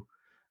too,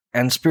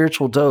 and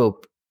spiritual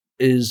dope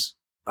is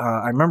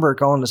I remember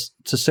going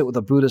to sit with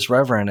a Buddhist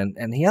reverend,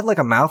 and he had like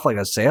a mouth like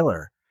a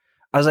sailor.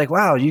 I was like,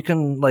 wow, you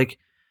can like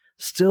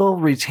still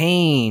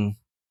retain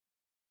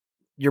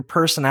your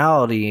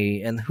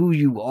personality and who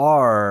you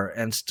are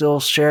and still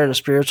share the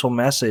spiritual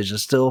message and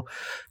still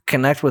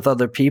connect with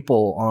other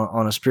people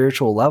on a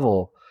spiritual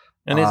level.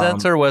 And his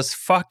answer was,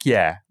 fuck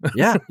yeah.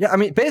 Yeah. I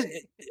mean,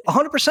 basically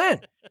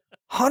 100%.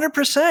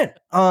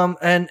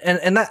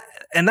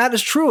 And that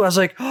is true. I was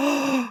like,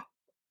 oh,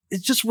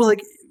 it just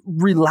like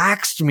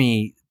relaxed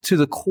me to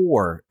the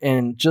core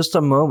in just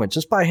a moment,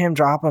 just by him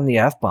dropping the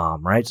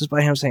F-bomb, right? Just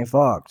by him saying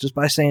fuck, just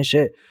by saying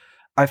shit.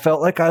 I felt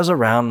like I was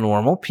around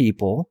normal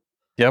people.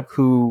 Yep.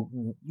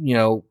 Who,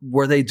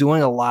 were they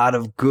doing a lot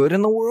of good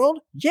in the world?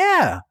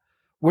 Yeah.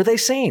 Were they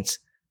saints?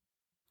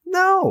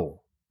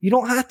 No. You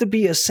don't have to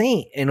be a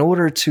saint in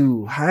order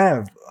to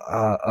have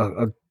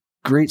a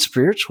great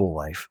spiritual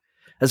life.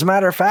 As a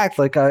matter of fact,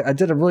 like I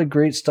did a really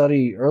great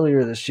study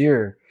earlier this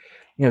year,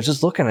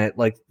 just looking at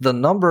like the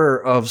number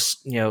of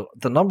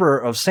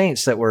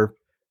saints that were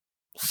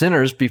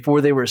sinners before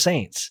they were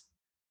saints.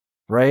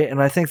 Right.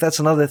 And I think that's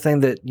another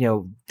thing that,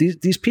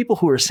 these people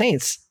who are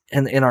saints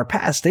in our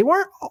past, they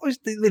weren't always,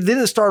 they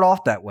didn't start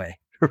off that way.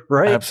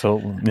 Right.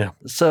 Absolutely. Yeah.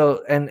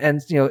 So, and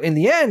in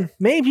the end,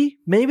 maybe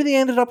they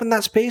ended up in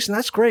that space, and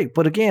that's great.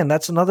 But again,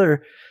 that's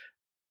another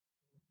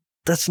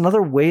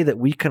way that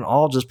we can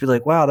all just be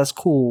like, wow, that's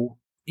cool.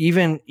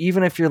 Even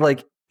if you're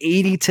like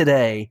 80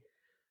 today,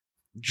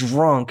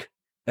 drunk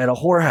at a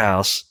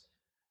whorehouse,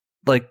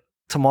 like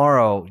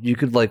tomorrow you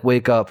could like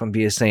wake up and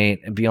be a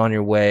saint and be on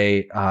your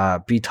way,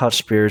 be touched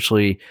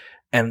spiritually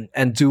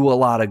and do a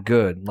lot of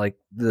good. Like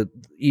so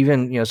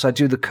I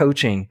do the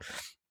coaching.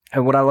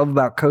 And what I love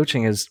about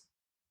coaching is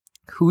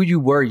who you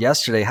were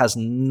yesterday has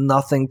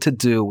nothing to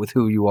do with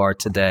who you are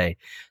today.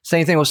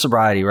 Same thing with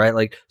sobriety, right?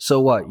 Like, so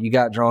what? You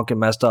got drunk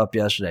and messed up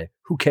yesterday.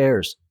 Who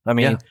cares? I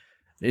mean,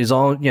 it's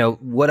all,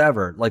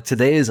 whatever. Like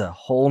today is a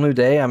whole new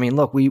day. I mean,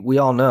 look, we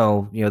all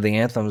know, the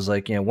anthem is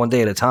like, one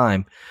day at a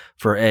time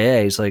for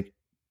AA. It's like,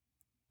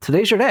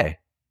 today's your day.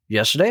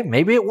 Yesterday,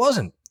 maybe it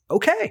wasn't.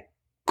 Okay,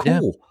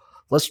 cool.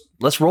 Yeah.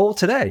 Let's roll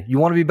today. You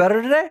want to be better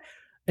today?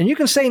 And you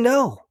can say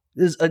no.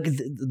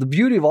 The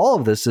beauty of all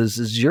of this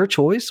is your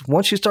choice.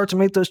 Once you start to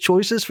make those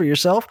choices for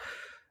yourself,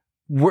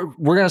 we're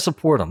going to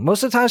support them.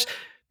 Most of the times,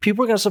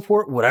 people are going to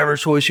support whatever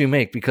choice you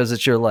make because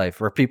it's your life.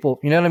 Or people,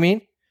 you know what I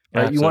mean?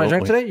 Right? You want to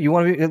drink today? You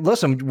want to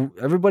listen?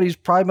 Everybody's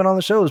probably been on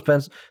the show has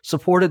been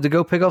supported to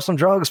go pick up some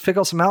drugs, pick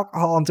up some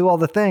alcohol, and do all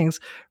the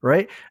things,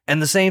 right?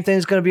 And the same thing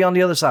is going to be on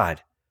the other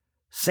side.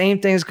 Same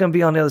thing is going to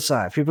be on the other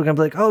side. People are going to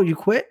be like, "Oh, you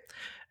quit."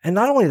 And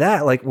not only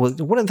that, like, one of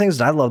the things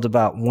that I loved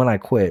about when I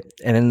quit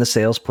and in the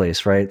sales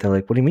place, right? They're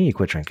like, what do you mean you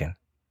quit drinking?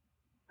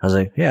 I was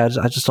like, yeah,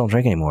 I just don't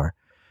drink anymore.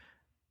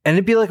 And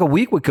it'd be like a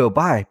week would go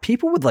by.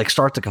 People would like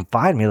start to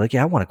confide in me like,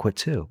 yeah, I want to quit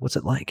too. What's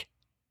it like?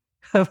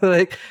 I'd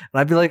be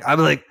like,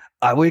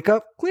 I wake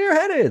up clear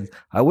headed.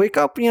 I wake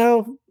up,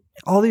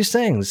 all these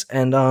things.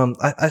 And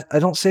I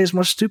don't say as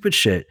much stupid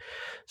shit.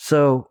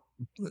 So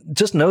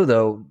just know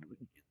though,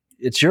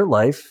 it's your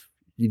life.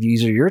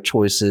 These are your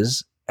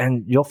choices.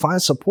 And you'll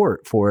find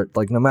support for it,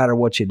 like no matter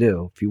what you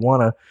do. If you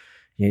want to,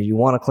 you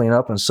want to clean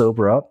up and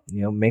sober up,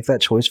 make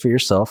that choice for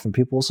yourself, and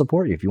people will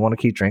support you. If you want to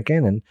keep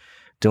drinking and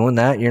doing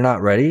that, you're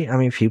not ready. I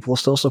mean, people will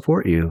still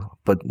support you.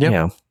 But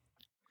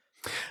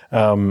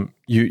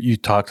you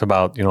talked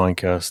about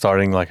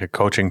starting like a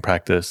coaching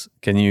practice.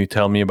 Can you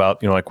tell me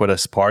about like what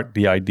has sparked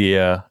the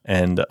idea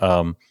and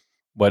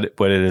what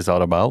it is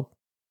all about?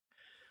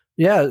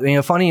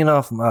 Yeah, funny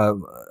enough.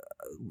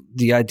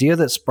 The idea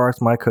that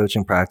sparked my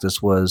coaching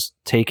practice was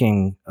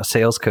taking a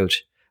sales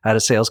coach I had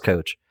a sales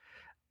coach,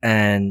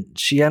 and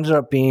she ended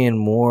up being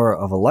more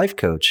of a life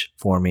coach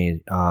for me,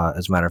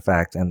 as a matter of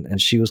fact.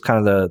 And she was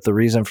kind of the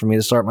reason for me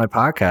to start my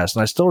podcast.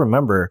 And I still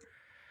remember,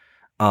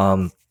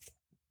 doing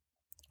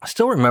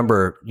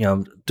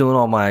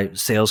all my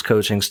sales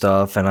coaching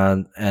stuff, and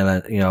I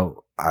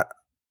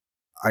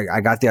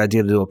got the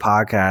idea to do a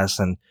podcast,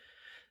 and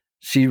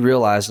she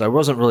realized that I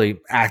wasn't really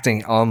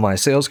acting on my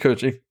sales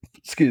coaching,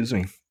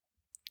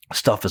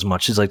 stuff as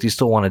much. She's like, "Do you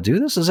still want to do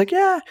this?" I was like,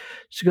 "Yeah."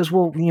 She goes,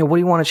 "Well, what do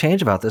you want to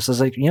change about this?" I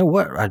was like, "You know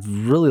what? I'd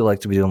really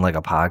like to be doing like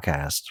a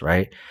podcast,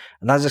 right?"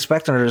 And I was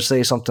expecting her to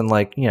say something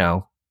like,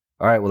 "All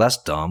right, well,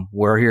 that's dumb.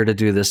 We're here to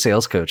do this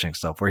sales coaching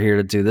stuff. We're here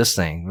to do this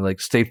thing. We're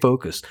like, stay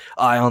focused.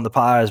 Eye on the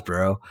prize,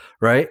 bro."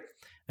 Right?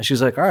 And she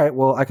was like, "All right,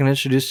 well, I can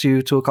introduce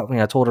you to a couple."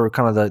 I told her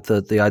kind of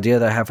the idea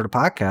that I have for the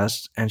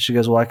podcast, and she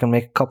goes, "Well, I can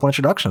make a couple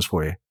introductions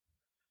for you."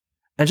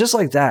 And just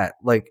like that,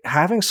 like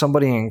having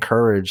somebody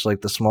encourage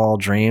like the small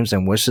dreams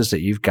and wishes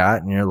that you've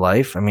got in your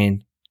life. I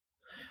mean,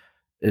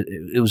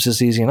 it was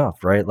just easy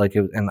enough, right?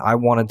 And I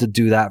wanted to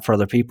do that for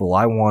other people.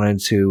 I wanted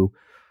to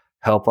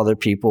help other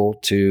people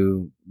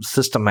to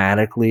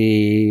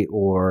systematically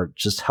or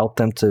just help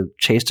them to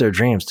chase their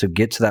dreams, to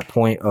get to that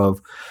point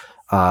of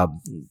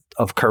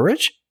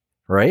courage,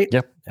 right?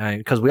 Yep.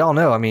 Because we all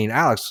know, I mean,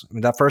 Alex,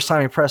 that first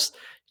time you press,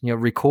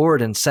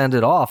 record and send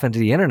it off into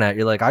the internet,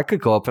 you're like, I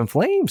could go up in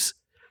flames.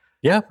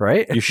 Yeah.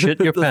 Right. You shit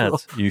your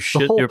pants. You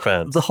shit your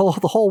pants. The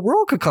whole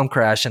world could come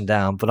crashing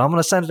down, but I'm going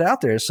to send it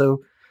out there.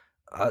 So,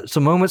 it's a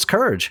moment's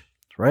courage,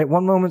 right?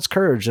 One moment's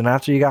courage. And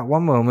after you got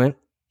one moment,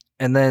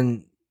 and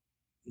then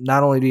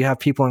not only do you have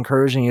people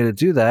encouraging you to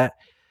do that,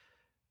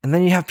 and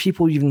then you have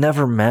people you've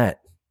never met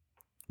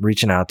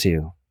reaching out to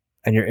you,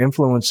 and you're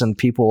influencing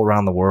people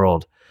around the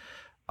world.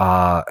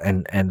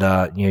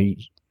 You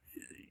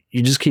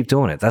just keep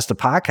doing it. That's the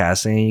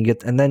podcast.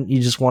 And then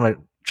you just want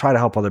to try to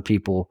help other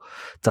people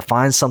to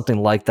find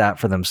something like that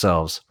for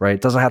themselves, right?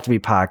 It doesn't have to be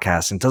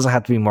podcasting. It doesn't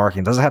have to be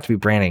marketing. It doesn't have to be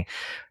branding. It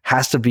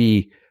has to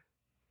be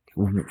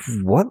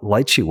what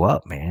lights you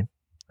up, man.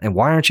 And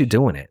why aren't you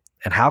doing it?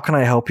 And how can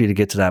I help you to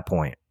get to that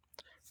point?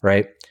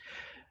 Right.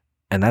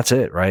 And that's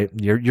it, right?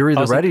 You're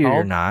either ready or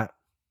you're not.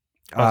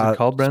 How's it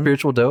called, Brandon?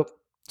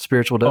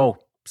 Spiritual Dope. Oh,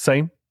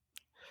 same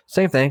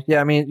thing. Yeah.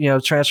 I mean,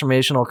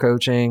 transformational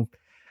coaching,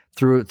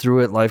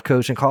 through it, life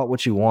coaching, call it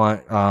what you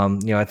want.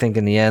 I think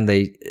in the end,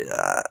 they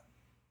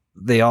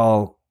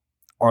all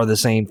are the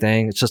same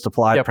thing. It's just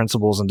applied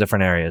principles in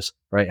different areas,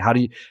 right? How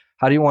do you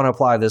want to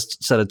apply this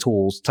set of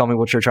tools? Tell me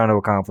what you're trying to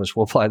accomplish.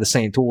 We'll apply the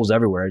same tools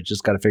everywhere. You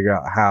just got to figure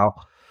out how,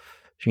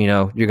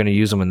 you're going to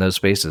use them in those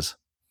spaces.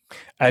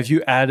 Have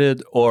you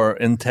added or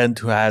intend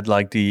to add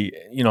like the,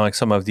 like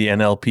some of the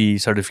NLP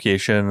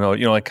certification or,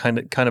 like kind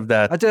of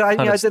that? I did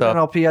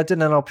NLP. I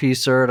did an NLP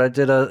cert. I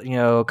did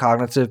a,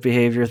 cognitive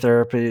behavior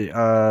therapy,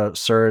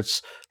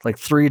 certs, like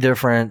 3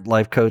 different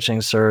life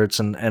coaching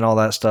certs and all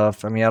that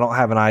stuff. I mean, I don't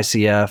have an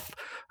ICF,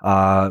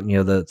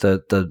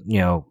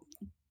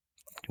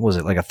 was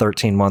it like a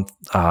 13-month?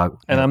 And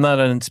I'm not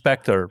an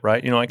inspector,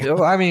 right?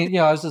 I mean,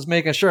 I was just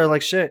making sure,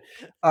 like shit.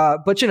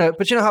 But you know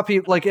how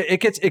people like it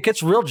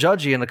gets real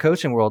judgy in the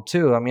coaching world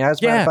too. I mean, as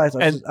a matter of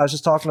fact, I was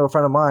just talking to a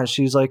friend of mine.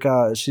 She's like,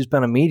 she's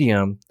been a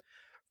medium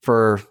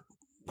for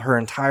her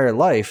entire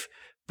life,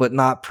 but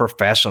not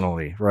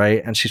professionally,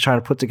 right? And she's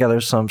trying to put together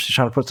some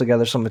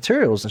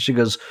materials, and she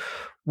goes,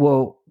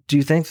 "Well, do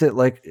you think that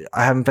like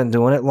I haven't been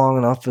doing it long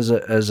enough as a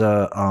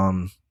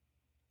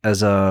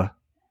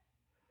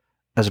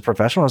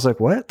professional?" I was like,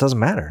 "What? It doesn't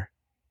matter.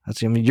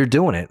 You're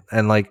doing it.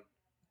 And like,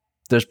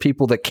 there's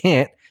people that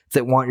can't,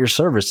 that want your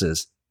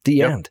services.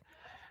 The end.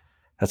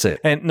 That's it."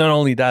 And not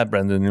only that,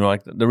 Brendan,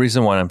 like the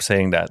reason why I'm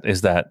saying that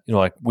is that,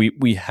 like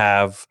we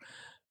have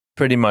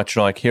pretty much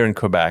like here in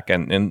Quebec,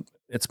 and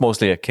it's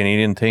mostly a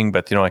Canadian thing,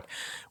 but like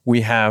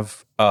we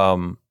have,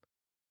 like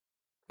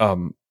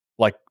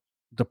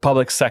the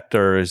public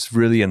sector is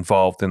really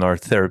involved in our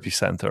therapy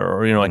center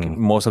or, like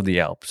most of the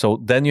help.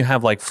 So then you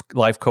have like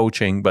life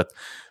coaching, but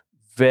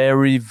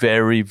very,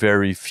 very,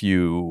 very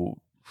few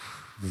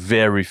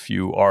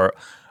are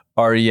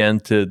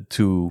oriented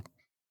to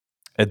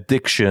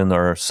addiction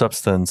or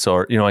substance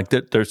or, like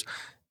there's,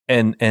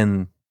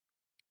 and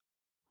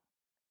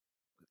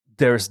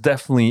there's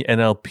definitely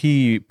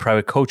NLP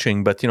private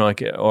coaching, but,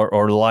 like,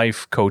 or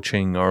life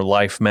coaching or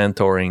life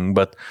mentoring,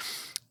 but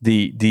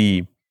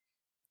the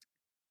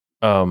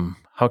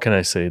how can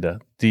I say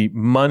that? The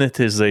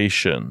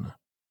monetization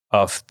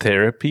of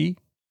therapy,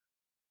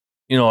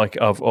 like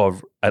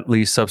of at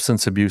least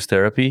substance abuse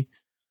therapy,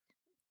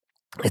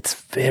 it's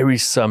very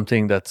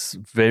something that's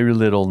very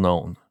little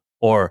known.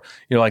 Or,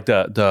 like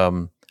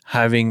the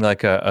having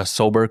like a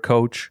sober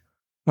coach.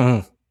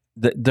 Mm-hmm.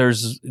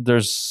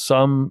 There's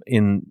some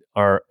in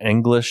our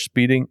English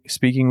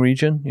speaking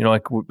region,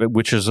 like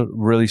which is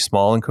really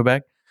small in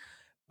Quebec.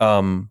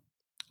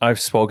 I've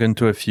spoken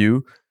to a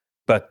few,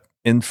 but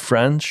in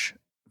French,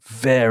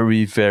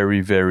 very, very,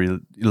 very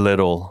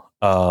little.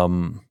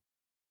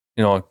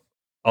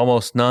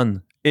 Almost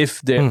none.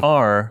 if they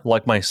are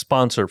like my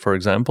sponsor, for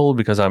example,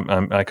 because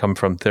I come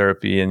from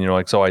therapy, and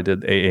like so I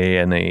did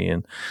AA,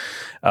 NA,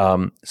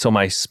 and so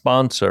my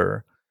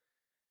sponsor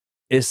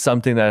is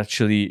something that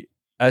actually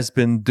has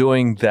been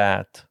doing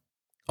that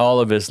all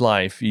of his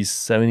life. He's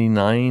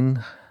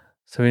 79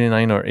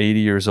 or 80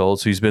 years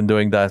old, so he's been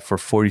doing that for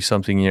 40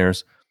 something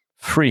years,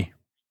 free.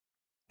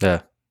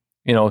 Yeah.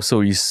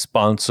 So he's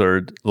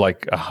sponsored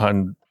like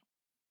hundreds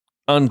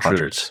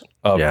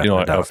of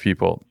of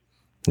people.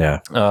 Yeah.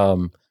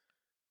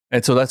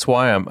 And so that's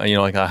why I'm,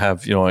 like I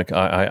have, like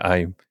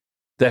I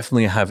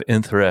definitely have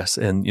interest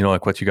in,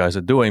 like what you guys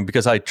are doing,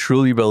 because I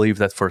truly believe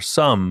that for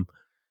some,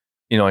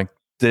 like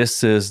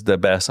this is the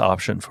best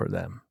option for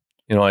them.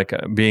 Like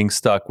being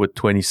stuck with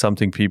 20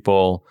 something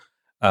people.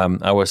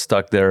 I was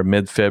stuck there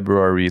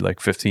mid-February,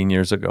 like 15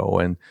 years ago.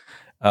 And,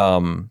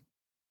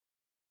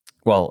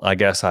 well, I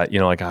guess I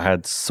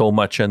had so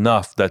much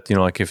enough that,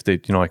 like if they,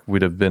 like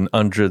would have been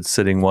hundreds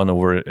sitting one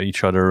over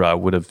each other, I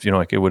would have,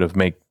 like it would have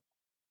made,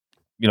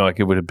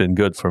 like it would have been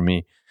good for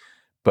me,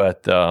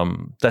 but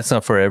that's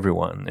not for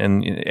everyone.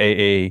 And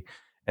AA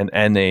and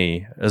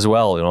NA as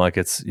well, like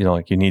it's,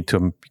 like you need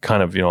to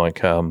kind of,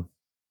 like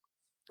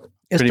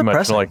it's pretty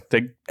depressing. Much like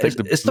take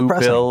the blue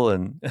pill,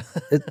 and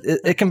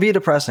it can be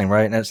depressing,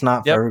 right? And it's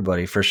not for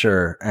everybody, for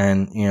sure.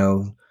 And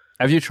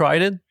have you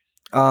tried it?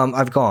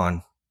 I've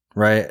gone,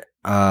 right,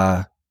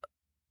 and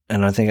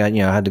I think I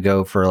had to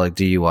go for like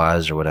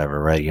DUIs or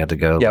whatever, right? You had to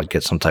go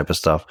get some type of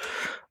stuff.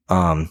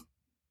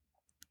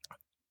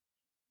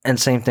 And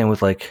same thing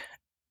with like,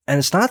 and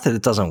it's not that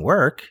it doesn't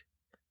work,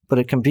 but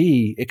it can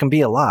be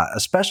a lot,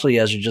 especially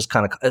as you're just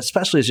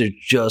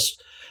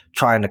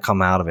trying to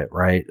come out of it,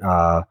 right?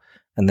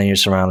 And then you're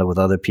surrounded with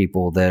other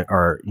people that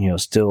are,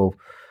 still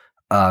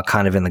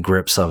kind of in the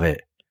grips of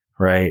it,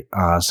 right?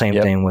 Same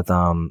thing with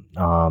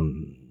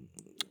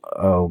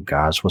oh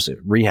gosh, what's it?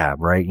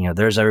 Rehab, right?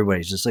 There's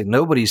everybody's just like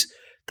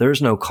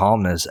there's no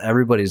calmness.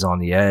 Everybody's on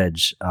the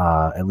edge.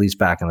 At least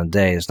back in the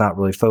day, it's not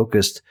really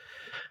focused.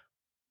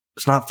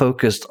 It's not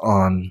focused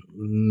on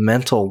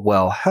mental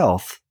well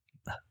health.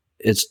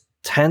 It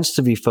tends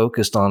to be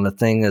focused on the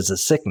thing as a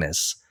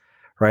sickness,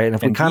 right? And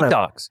if we kind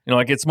detox,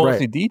 like it's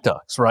mostly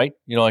detox, right?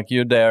 Like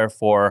you're there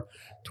for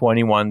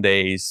 21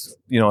 days,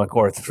 like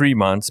or 3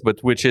 months,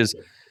 but which is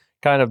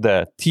kind of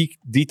the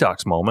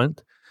detox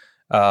moment.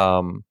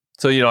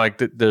 So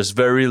like there's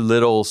very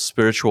little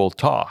spiritual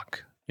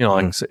talk,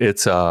 like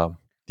it's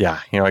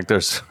like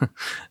there's.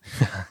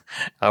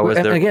 I was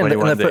there again,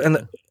 21 days.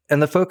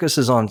 And the focus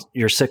is on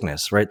your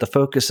sickness, right? The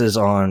focus is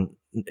on,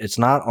 it's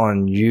not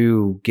on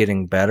you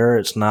getting better.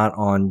 It's not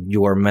on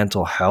your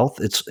mental health.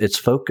 It's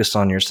focused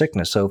on your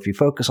sickness. So if you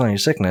focus on your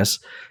sickness,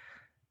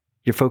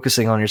 you're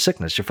focusing on your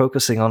sickness. You're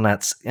focusing on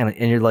that. And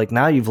you're like,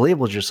 now you've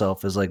labeled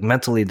yourself as like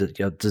mentally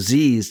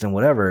diseased and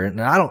whatever. And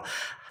I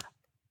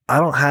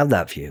don't have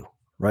that view,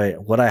 right?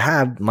 What I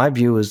have, my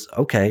view is,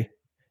 okay,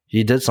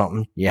 you did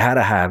something. You had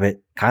a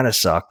habit, kind of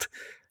sucked.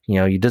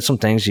 You did some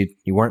things you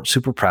weren't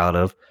super proud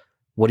of.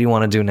 What do you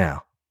want to do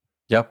now?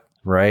 Yep.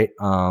 Right.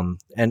 And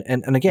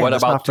again, what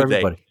that's about not for today?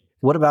 Everybody.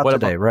 What about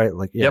today? Right.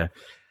 Like, yeah.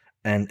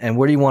 Yep. And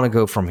where do you want to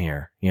go from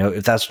here?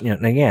 If that's,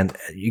 and again,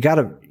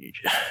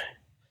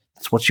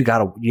 it's what you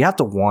have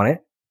to want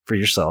it for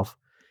yourself.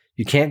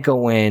 You can't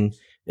go in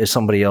if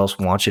somebody else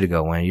wants you to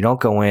go in. You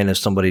don't go in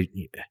if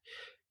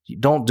you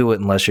don't do it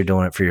unless you're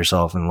doing it for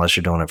yourself, unless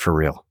you're doing it for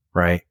real.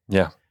 Right.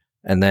 Yeah.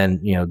 And then,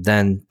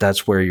 then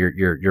that's where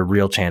your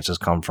real chances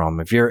come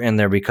from. If you're in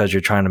there because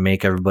you're trying to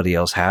make everybody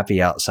else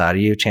happy outside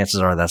of you, chances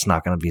are that's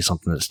not going to be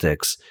something that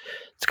sticks.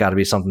 It's got to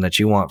be something that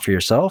you want for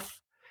yourself.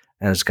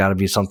 And it's got to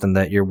be something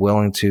that you're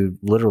willing to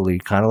literally,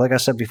 kind of like I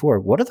said before,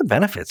 what are the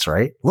benefits,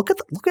 right? Look at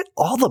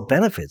all the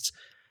benefits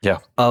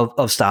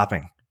of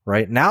stopping,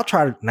 right? Now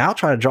try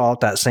to draw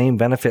out that same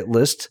benefit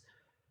list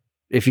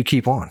if you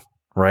keep on,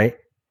 right?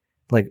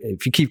 Like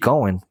if you keep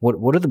going,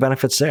 what are the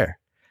benefits there?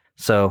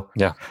 So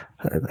yeah,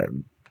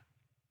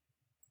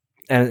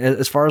 and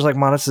as far as like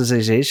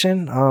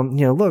monetization,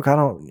 look,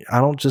 I'll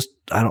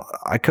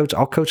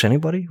coach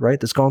anybody, right,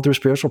 that's going through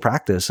spiritual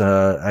practice.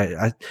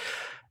 I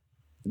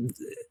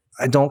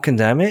don't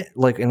condemn it.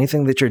 Like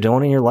anything that you're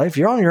doing in your life,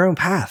 you're on your own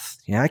path.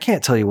 I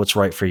can't tell you what's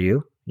right for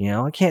you.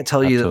 I can't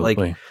tell you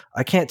that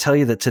I can't tell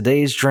you that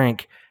today's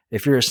drink,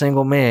 if you're a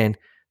single man,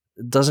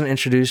 doesn't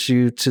introduce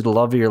you to the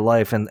love of your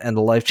life and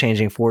the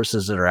life-changing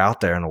forces that are out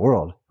there in the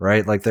world,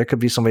 right? Like there could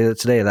be somebody that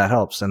today that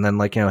helps. And then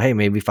like, hey,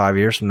 maybe 5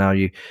 years from now,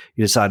 you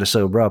decide to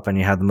sober up and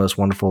you have the most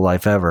wonderful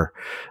life ever.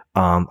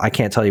 I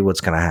can't tell you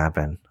what's going to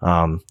happen.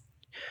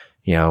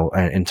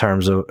 In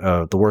terms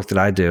of the work that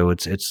I do,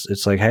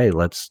 it's like, hey,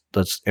 let's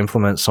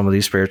implement some of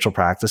these spiritual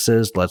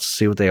practices. Let's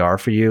see what they are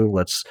for you.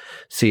 Let's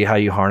see how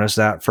you harness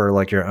that for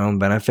like your own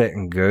benefit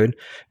and good,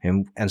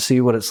 and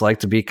see what it's like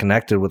to be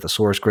connected with a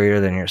source greater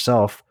than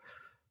yourself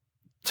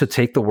to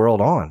take the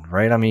world on,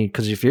 right? I mean,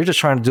 because if you're just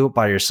trying to do it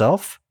by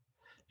yourself,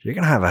 you're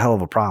going to have a hell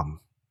of a problem.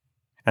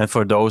 And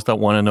for those that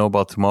want to know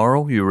about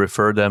tomorrow, you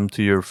refer them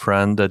to your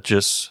friend that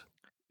just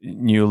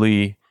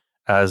newly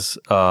has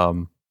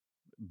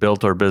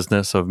built our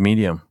business of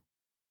Medium.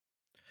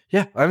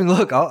 Yeah, I mean,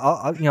 look,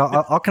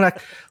 I'll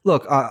connect.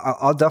 Look,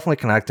 I'll definitely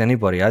connect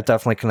anybody. I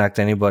definitely connect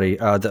anybody.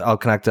 I'll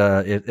connect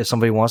if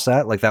somebody wants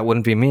that. Like that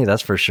wouldn't be me,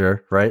 that's for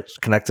sure, right?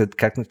 Connected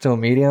to a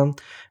medium.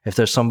 If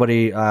there's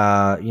somebody,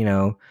 I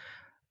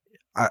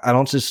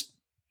don't just,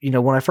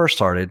 when I first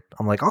started,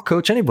 I'm like, I'll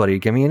coach anybody.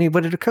 Give me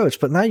anybody to coach.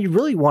 But now you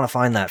really want to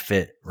find that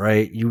fit,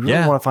 right? You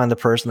really want to find the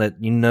person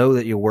that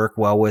that you work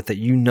well with, that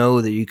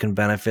that you can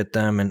benefit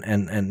them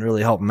and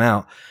really help them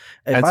out.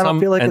 If I don't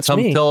feel like it's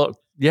me.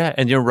 Yeah,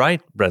 and you're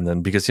right,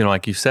 Brendan, because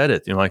like you said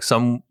it, like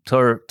some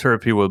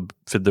therapy will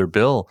fit their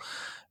bill,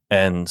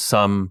 and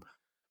some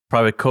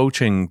private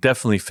coaching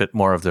definitely fit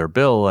more of their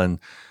bill, and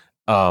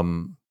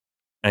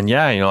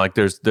yeah, like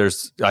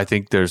there's I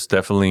think there's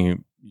definitely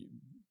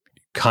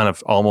kind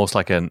of almost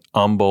like an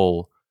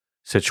humble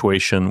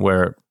situation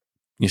where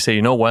you say,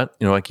 you know what,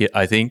 like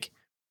I think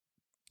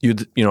you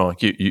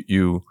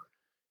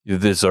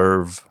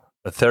deserve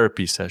a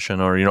therapy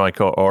session, or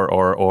like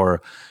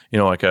or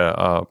like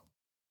a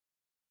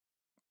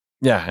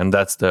yeah, and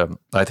I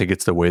think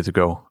it's the way to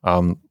go.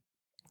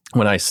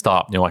 When I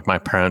stopped, like my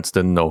parents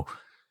didn't know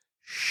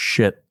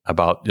shit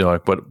about,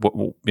 like what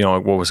like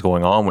what was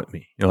going on with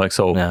me. Like,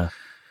 so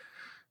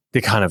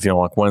they kind of,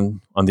 like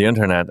went on the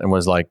internet and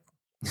was like,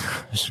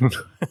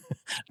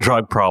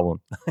 drug problem,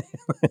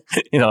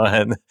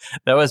 and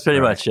that was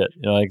pretty much it.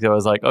 Like it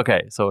was like,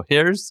 okay, so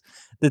here's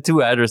the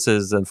 2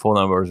 addresses and phone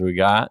numbers we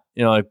got,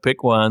 like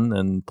pick one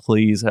and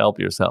please help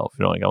yourself.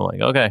 Like I'm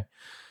like, okay.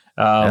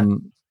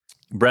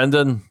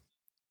 Brendan,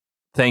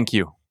 thank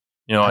you.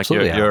 Like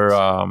you're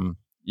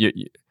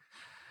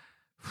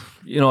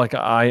like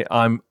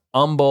I'm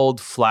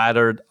humbled,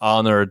 flattered,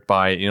 honored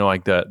by,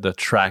 like the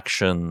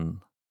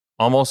traction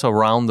almost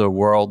around the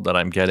world that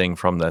I'm getting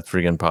from that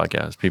friggin'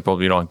 podcast. People,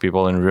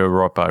 people in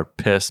Europe are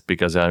pissed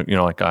because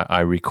I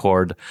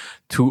record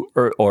too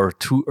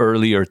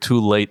early or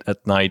too late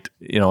at night,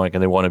 like,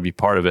 and they want to be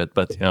part of it,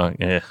 but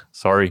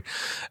sorry.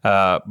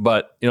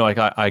 But like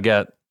I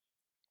get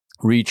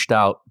reached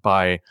out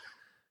by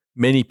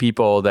many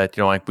people that,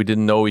 like we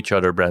didn't know each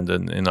other,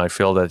 Brendan, and I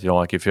feel that,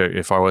 like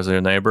if I was your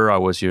neighbor, I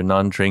was your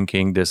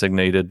non-drinking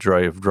designated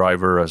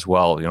driver as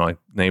well, like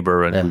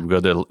neighbor, and we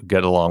got to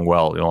get along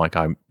well. Like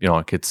I'm,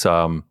 like it's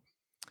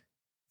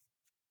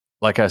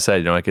like I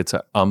said, like it's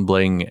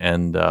humbling,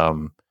 and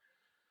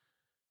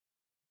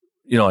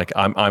like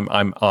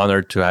I'm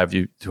honored to have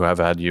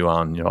had you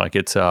on. Like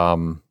it's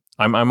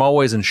I'm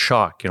always in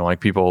shock, like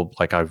people,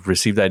 like I've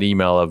received that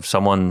email of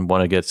someone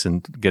want to get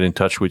in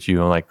touch with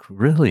you. I'm like,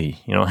 really?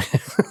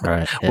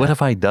 Right, what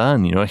have I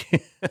done? You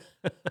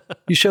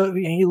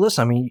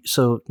listen. I mean,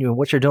 so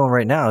what you're doing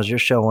right now is you're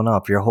showing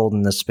up. You're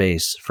holding the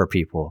space for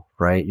people,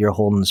 right? You're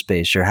holding the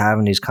space. You're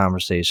having these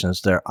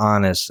conversations. They're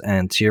honest,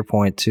 and to your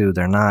point too,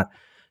 they're not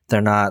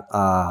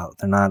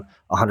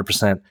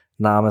 100%.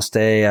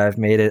 Namaste, I've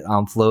made it,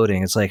 I'm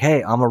floating. It's like,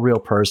 hey, I'm a real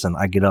person.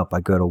 I get up,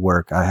 I go to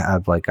work. I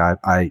have like,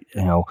 I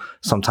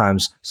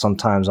sometimes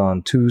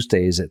on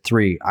Tuesdays at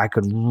 3, I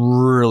could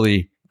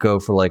really go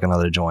for like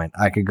another joint.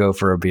 I could go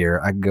for a beer.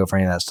 I could go for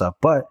any of that stuff.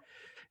 But,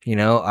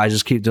 I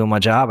just keep doing my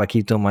job. I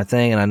keep doing my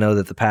thing. And I know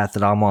that the path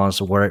that I'm on is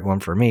the right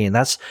one for me. And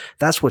that's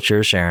what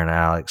you're sharing,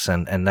 Alex.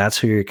 And that's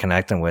who you're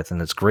connecting with.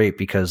 And it's great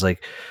because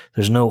like,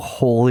 there's no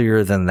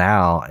holier than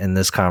thou in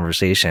this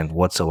conversation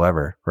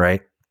whatsoever.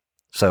 Right.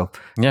 So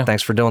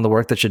thanks for doing the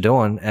work that you're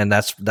doing. And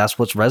that's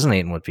what's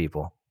resonating with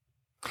people.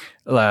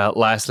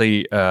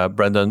 Lastly,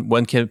 Brendan,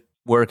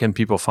 where can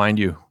people find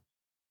you?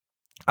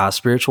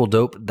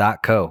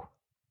 Spiritualdope.co.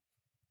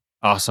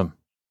 Awesome.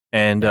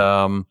 And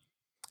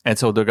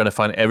so they're going to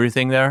find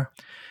everything there?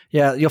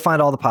 Yeah, you'll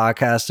find all the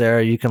podcasts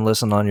there. You can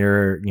listen on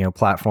your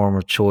platform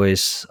of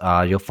choice.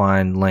 You'll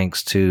find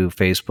links to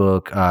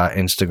Facebook,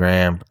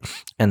 Instagram,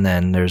 and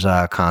then there's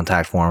a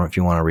contact form if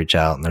you want to reach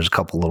out. And there's a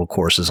couple little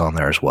courses on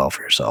there as well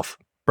for yourself.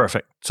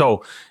 Perfect.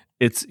 So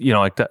it's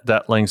like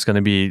that link's going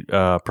to be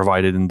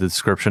provided in the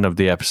description of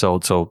the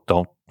episode. So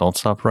don't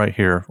stop right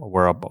here.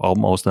 We're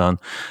almost done.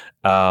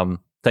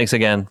 Thanks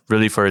again,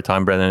 really, for your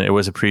time, Brendan. It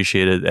was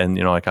appreciated, and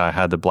like I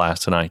had the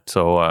blast tonight.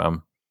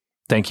 So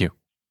thank you.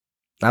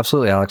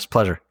 Absolutely, Alex.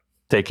 Pleasure.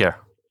 Take care.